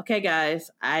 okay,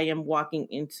 guys, I am walking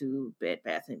into Bed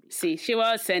Bath & Beyond. See, she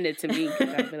won't send it to me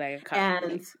because I'll be like,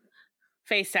 and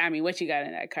FaceTime me, what you got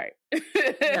in that cart?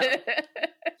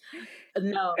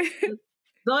 No.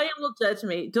 Doyen will judge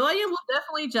me. Doyen will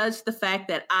definitely judge the fact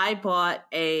that I bought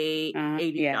a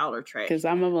 $80 trash. Because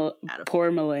I'm a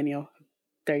poor millennial,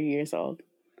 30 years old.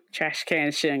 Trash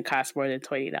cans shouldn't cost more than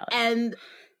 $20. And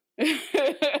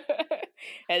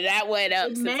that went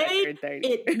up since I turned 30.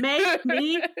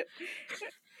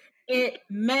 It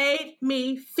made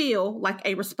me feel like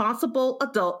a responsible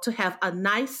adult to have a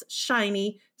nice,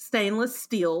 shiny, stainless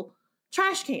steel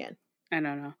trash can. I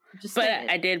don't know. But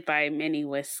I did buy mini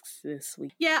whisks this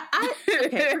week. Yeah,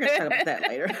 okay, we're going to talk about that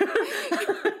later.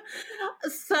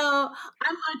 So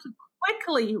I'm going to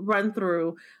quickly run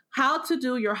through how to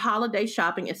do your holiday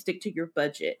shopping and stick to your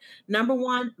budget. Number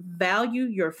one, value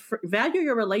your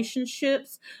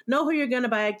relationships. Know who you're going to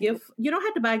buy a gift. You don't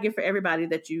have to buy a gift for everybody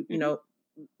that you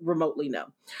remotely know.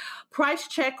 Price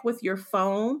check with your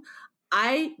phone.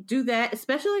 I do that,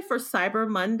 especially for Cyber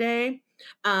Monday.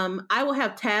 I will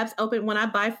have tabs open when I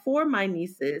buy for my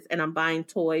nieces and I'm buying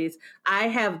toys. I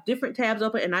have different tabs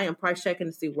open and I am price checking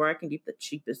to see where I can get the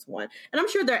cheapest one. And I'm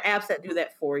sure there are apps that do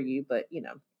that for you, but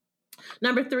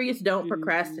Number 3 is don't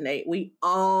procrastinate. We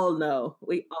all know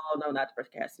not to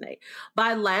procrastinate.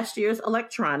 Buy last year's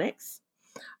electronics.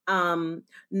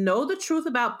 Know the truth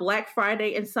about Black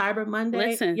Friday and Cyber Monday.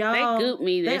 Listen, y'all, they gooped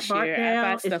me this year.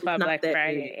 I bought stuff on Black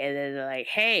Friday and then they're like,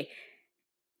 hey,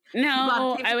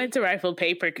 no, I went to Rifle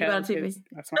Paper Co. That's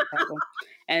my problem.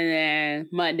 And then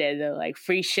Monday, they're like,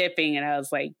 free shipping. And I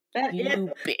was like,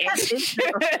 you bitch.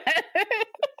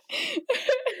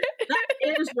 That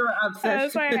is your obsession. I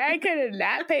was like, I could have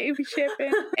not paid for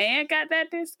shipping and got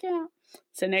that discount.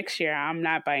 So next year, I'm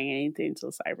not buying anything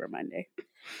until Cyber Monday.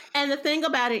 And the thing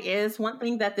about it is, one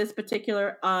thing that this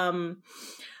particular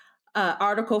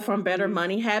article from Better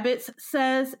Money Habits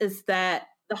says is that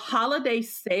the holiday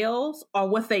sales are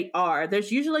what they are.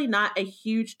 There's usually not a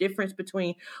huge difference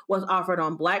between what's offered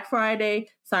on Black Friday,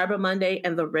 Cyber Monday,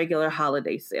 and the regular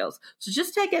holiday sales. So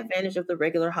just take advantage of the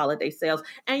regular holiday sales.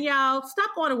 And y'all,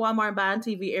 stop going to Walmart and buying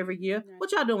TV every year.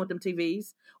 What y'all doing with them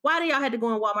TVs? Why do y'all have to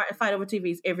go in Walmart and fight over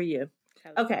TVs every year?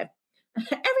 Okay.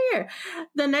 Every year.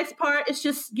 The next part is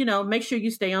just, make sure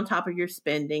you stay on top of your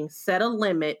spending. Set a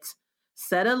limit.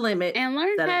 And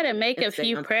learn how to make a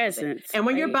few presents. And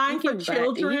when you're buying for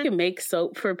children, you can make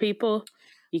soap for people.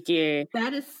 You can.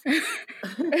 That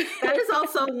is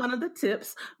also one of the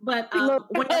tips. But look,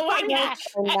 my gosh,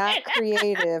 not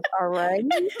creative. All right.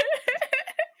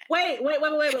 Wait.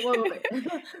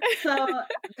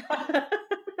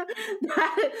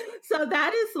 So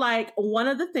that is like one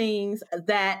of the things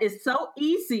that is so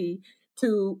easy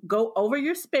to go over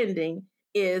your spending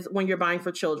is when you're buying for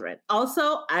children.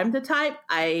 Also, I'm the type,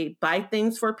 I buy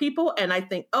things for people and I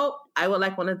think, oh, I would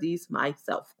like one of these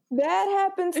myself. That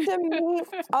happens to me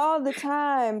all the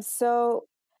time. So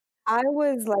I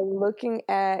was like looking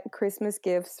at Christmas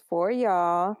gifts for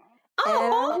y'all. And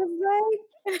I was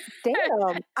like,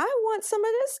 damn, I want some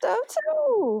of this stuff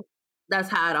too. That's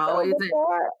how it always is.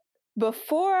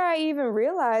 Before I even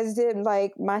realized it,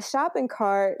 like my shopping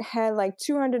cart had like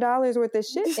 $200 worth of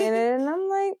shit in it. And I'm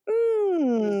like,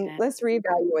 let's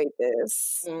reevaluate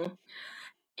this.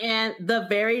 And the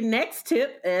very next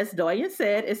tip, as Doyen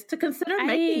said, is to consider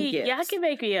making gifts. Y'all can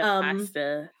make me a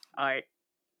pasta art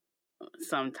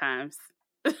sometimes.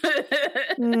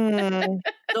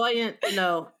 Doyen,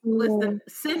 no. Listen,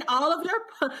 send all of your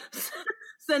pasta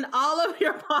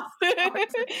art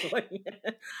to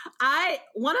Doyen.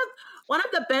 One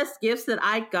of the best gifts that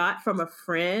I got from a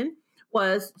friend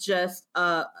was just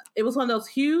it was one of those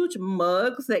huge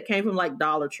mugs that came from like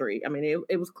Dollar Tree. I mean,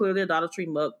 it was clearly a Dollar Tree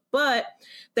mug, but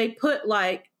they put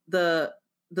like the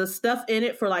stuff in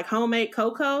it for like homemade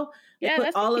cocoa. Yeah, put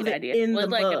that's all a good of it idea. in with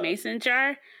the like mug. A mason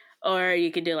jar, or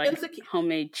you could do like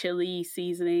homemade chili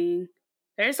seasoning.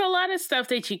 There's a lot of stuff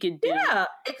that you could do. Yeah,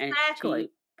 exactly.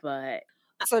 Cheap, but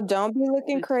so don't be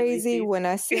looking crazy when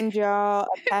I send y'all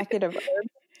a packet of herbs.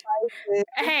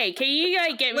 Hey, can you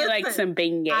like get me like some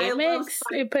Bengay mix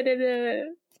and put it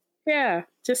in? Yeah,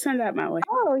 just send that my way.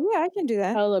 Oh yeah, I can do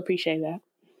that. I'll appreciate that.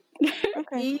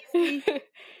 Okay. Easy.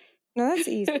 No, that's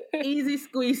easy. Easy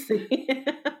squeezy.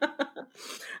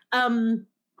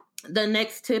 The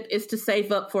next tip is to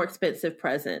save up for expensive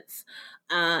presents.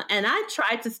 And I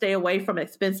try to stay away from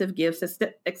expensive gifts,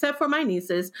 except for my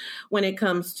nieces when it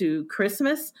comes to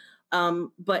Christmas.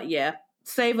 But yeah,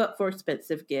 save up for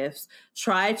expensive gifts.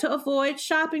 Try to avoid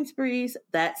shopping sprees.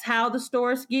 That's how the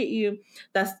stores get you.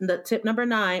 That's the tip number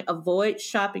 9. Avoid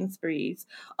shopping sprees.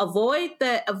 Avoid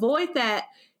that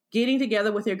getting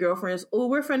together with your girlfriends. Oh,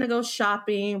 we're finna go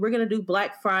shopping. We're going to do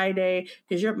Black Friday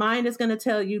because your mind is going to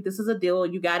tell you this is a deal.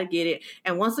 You got to get it.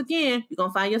 And once again, you're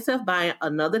going to find yourself buying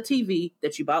another TV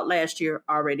that you bought last year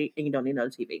already and you don't need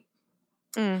another TV.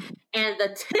 And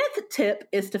the 10th tip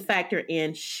is to factor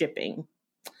in shipping.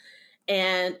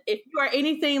 And if you are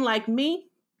anything like me,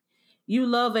 you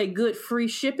love a good free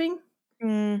shipping.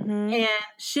 And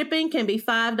shipping can be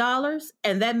 $5,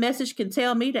 and that message can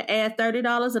tell me to add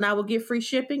 $30, and I will get free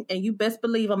shipping. And you best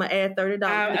believe I'm gonna add $30.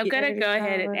 I'm gonna go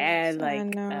ahead and add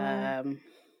like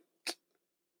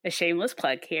a shameless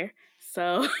plug here.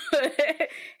 So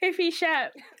if you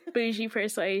shop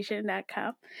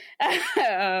bougiepersuasion.com,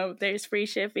 there's free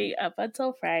shipping up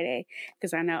until Friday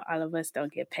because I know all of us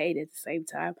don't get paid at the same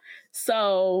time.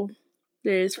 So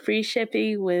there's free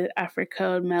shipping with offer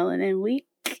code Melanin Week.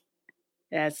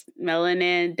 That's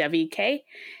Melanin WK.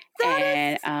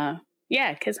 And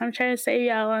yeah, because I'm trying to save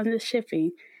y'all on the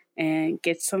shipping and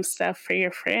get some stuff for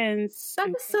your friends. That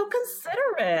is so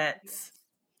considerate.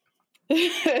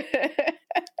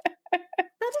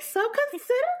 That is so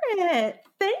considerate.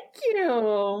 Thank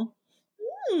you.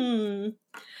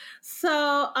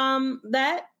 So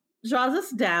that draws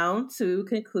us down to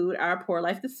conclude our Poor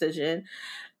Life Decision.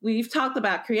 We've talked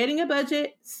about creating a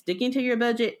budget, sticking to your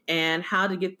budget, and how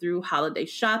to get through holiday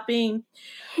shopping.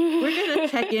 We're going to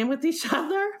check in with each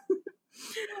other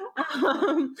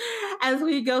as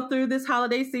we go through this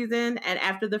holiday season and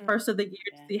after the first of the year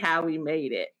to see how we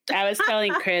made it. I was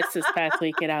telling Chris this past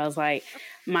weekend, I was like,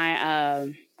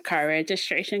 my car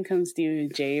registration comes due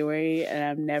in January and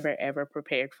I'm never ever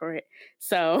prepared for it.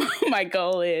 So my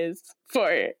goal is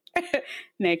for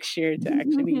next year to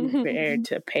actually be prepared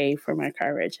to pay for my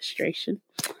car registration.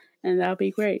 And that'll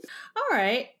be great. All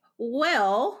right.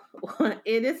 Well,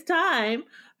 it is time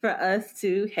for us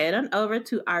to head on over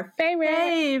to our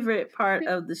favorite part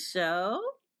of the show.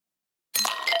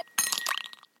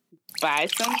 Buy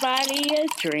somebody a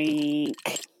drink.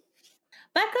 Becca,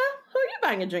 who are you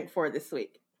buying a drink for this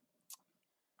week?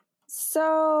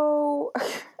 So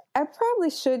I probably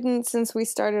shouldn't, since we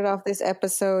started off this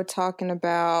episode talking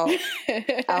about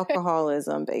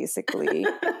alcoholism, basically.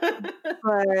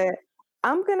 But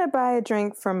I'm going to buy a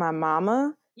drink for my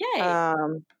mama. Yay.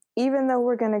 even though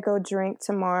we're going to go drink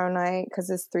tomorrow night because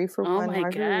it's 3-for-1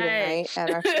 margarita night at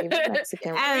our favorite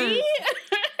Mexican restaurant.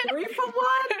 3-for-1?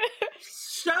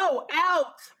 Show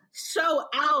out.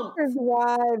 This is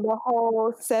why the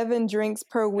whole 7 drinks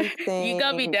per week thing. You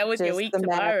gonna be done with your week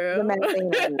tomorrow.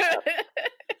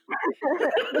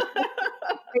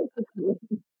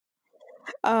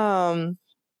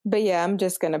 But yeah, I'm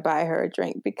just gonna buy her a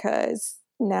drink because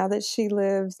now that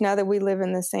we live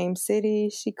in the same city,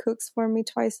 she cooks for me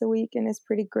twice a week and it's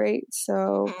pretty great.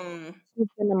 So she's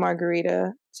been a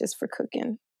margarita just for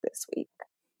cooking this week.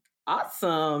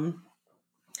 Awesome.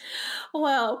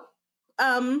 Well,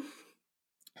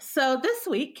 so this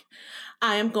week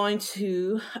I am going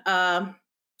to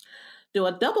do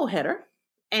a double header,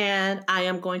 and I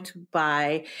am going to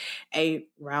buy a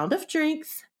round of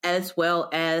drinks as well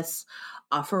as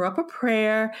offer up a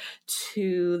prayer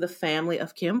to the family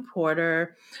of Kim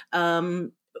Porter.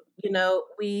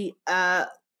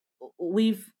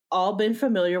 We've all been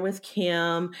familiar with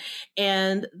Kim,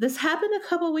 and this happened a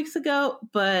couple of weeks ago,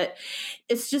 but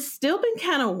it's just still been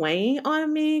kind of weighing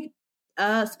on me,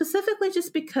 specifically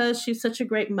just because she's such a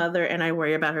great mother and I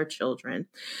worry about her children.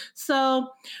 So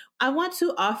I want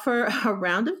to offer a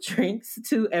round of drinks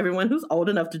to everyone who's old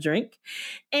enough to drink,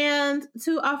 and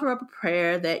to offer up a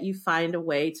prayer that you find a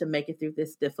way to make it through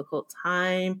this difficult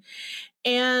time.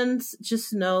 And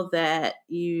just know that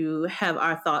you have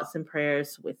our thoughts and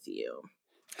prayers with you.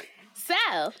 So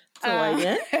I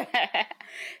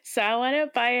want to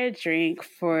buy a drink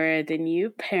for the new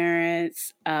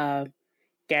parents of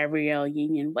Gabrielle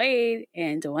Union Wade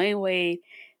and Dwayne Wade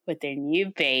with their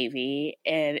new baby.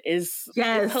 And it's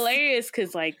hilarious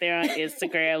because like they're on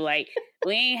Instagram like,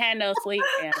 we ain't had no sleep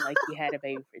and like you had a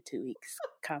baby for 2 weeks.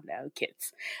 Calm down,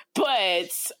 kids.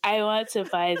 But I want to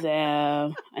buy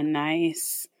them a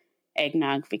nice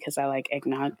eggnog because I like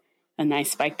eggnog, a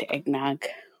nice spiked eggnog.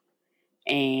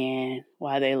 And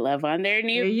while they love on their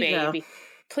new baby,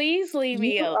 please leave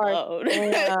me alone.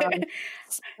 In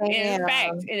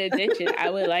fact, in addition, I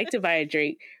would like to buy a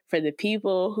drink for the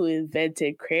people who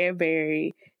invented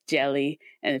cranberry jelly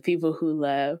and the people who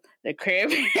love the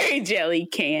cranberry jelly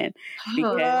can.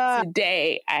 Because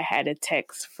today I had a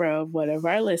text from one of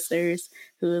our listeners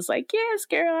who was like, yes,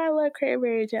 girl, I love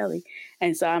cranberry jelly.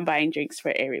 And so I'm buying drinks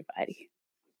for everybody.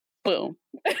 Boom.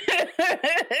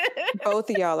 Both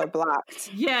of y'all are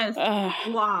blocked. Yes,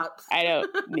 blocked. I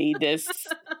don't need this.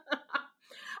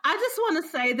 I just want to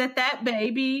say that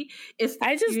baby is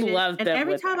I just cutest. Love them. And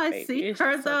every time I see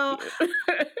her, though,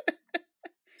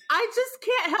 I just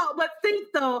can't help but think,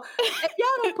 though, if y'all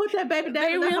don't put that baby down,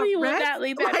 they really will not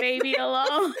leave that baby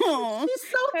alone. She's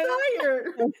so tired.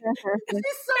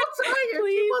 She's so tired.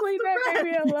 Please leave that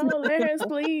baby alone. Let her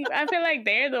sleep. I feel like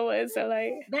they're the ones that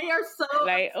like. They are so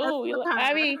like. Oh,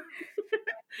 I mean,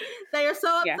 they are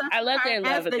so. Yeah, I love their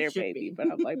love of their baby,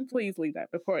 but I'm like, please leave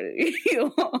that before they leave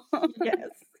you alone. Yes.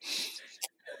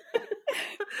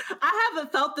 I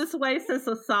haven't felt this way since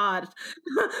Assad,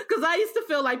 because I used to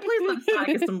feel like, please let Assad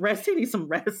get some rest. He needs some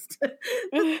rest.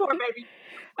 This poor baby.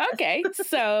 Okay,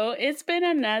 so it's been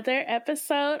another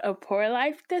episode of Poor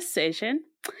Life Decision.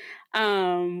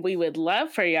 We would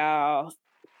love for y'all.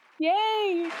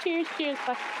 Yay! Cheers,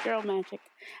 girl magic.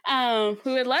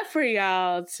 We would love for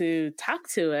y'all to talk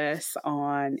to us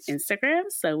on Instagram.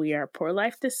 So we are Poor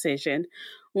Life Decision.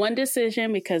 One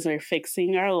decision because we're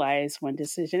fixing our lives one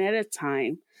decision at a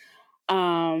time.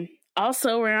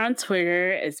 Also, we're on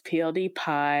Twitter as PLD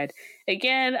Pod.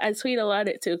 Again, I tweet a lot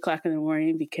at 2:00 in the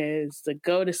morning because the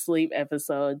go to sleep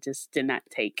episode just did not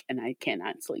take and I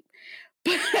cannot sleep.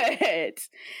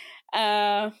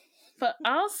 But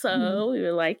also, we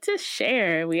would like to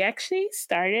share, we actually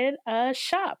started a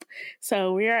shop.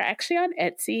 So we are actually on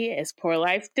Etsy as Poor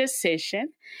Life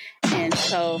Decision. And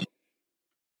so...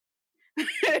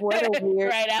 What a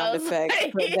weird sound effect. I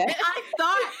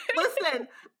thought, listen,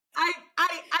 I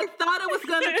thought it was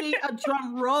gonna be a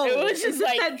drum roll. It was just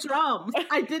like said drums.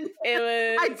 I didn't. It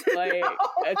was like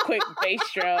a quick bass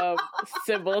drum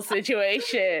cymbal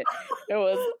situation. It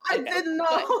was. I didn't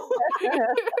know.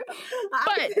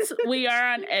 But we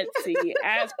are on Etsy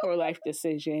as Poor Life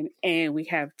Decision, and we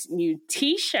have new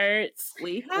T-shirts,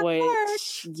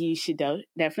 which you should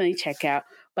definitely check out.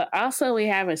 But also, we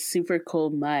have a super cool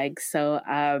mug. So,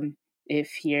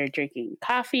 if you're drinking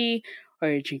coffee, or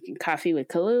you're drinking coffee with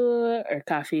Kahlua, or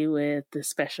coffee with the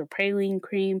special praline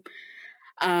cream,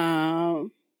 the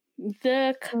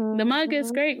mug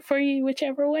is great for you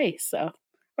whichever way. So,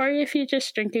 or if you're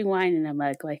just drinking wine in a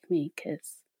mug like me,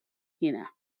 because you know.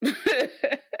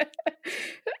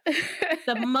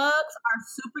 The mugs are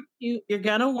super You're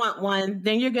gonna want one.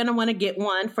 Then you're gonna want to get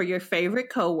one for your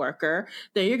favorite coworker.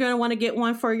 Then you're gonna want to get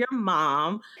one for your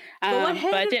mom. Go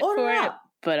ahead budget and order for up. it,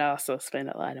 but also spend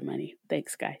a lot of money.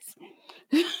 Thanks, guys.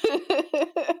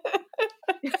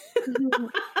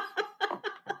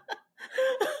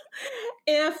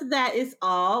 If that is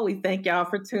all, we thank y'all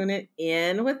for tuning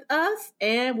in with us,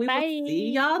 and we will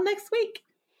see y'all next week.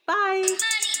 Bye.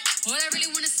 All I really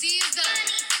want to see is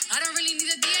the I don't really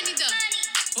need a D, I need the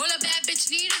all a bad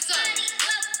bitch need is the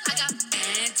I got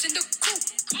bands in the coop,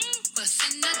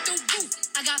 bustin' out the roof.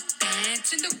 I got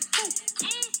bands in the coop,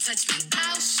 touch me,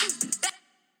 I'll shoot.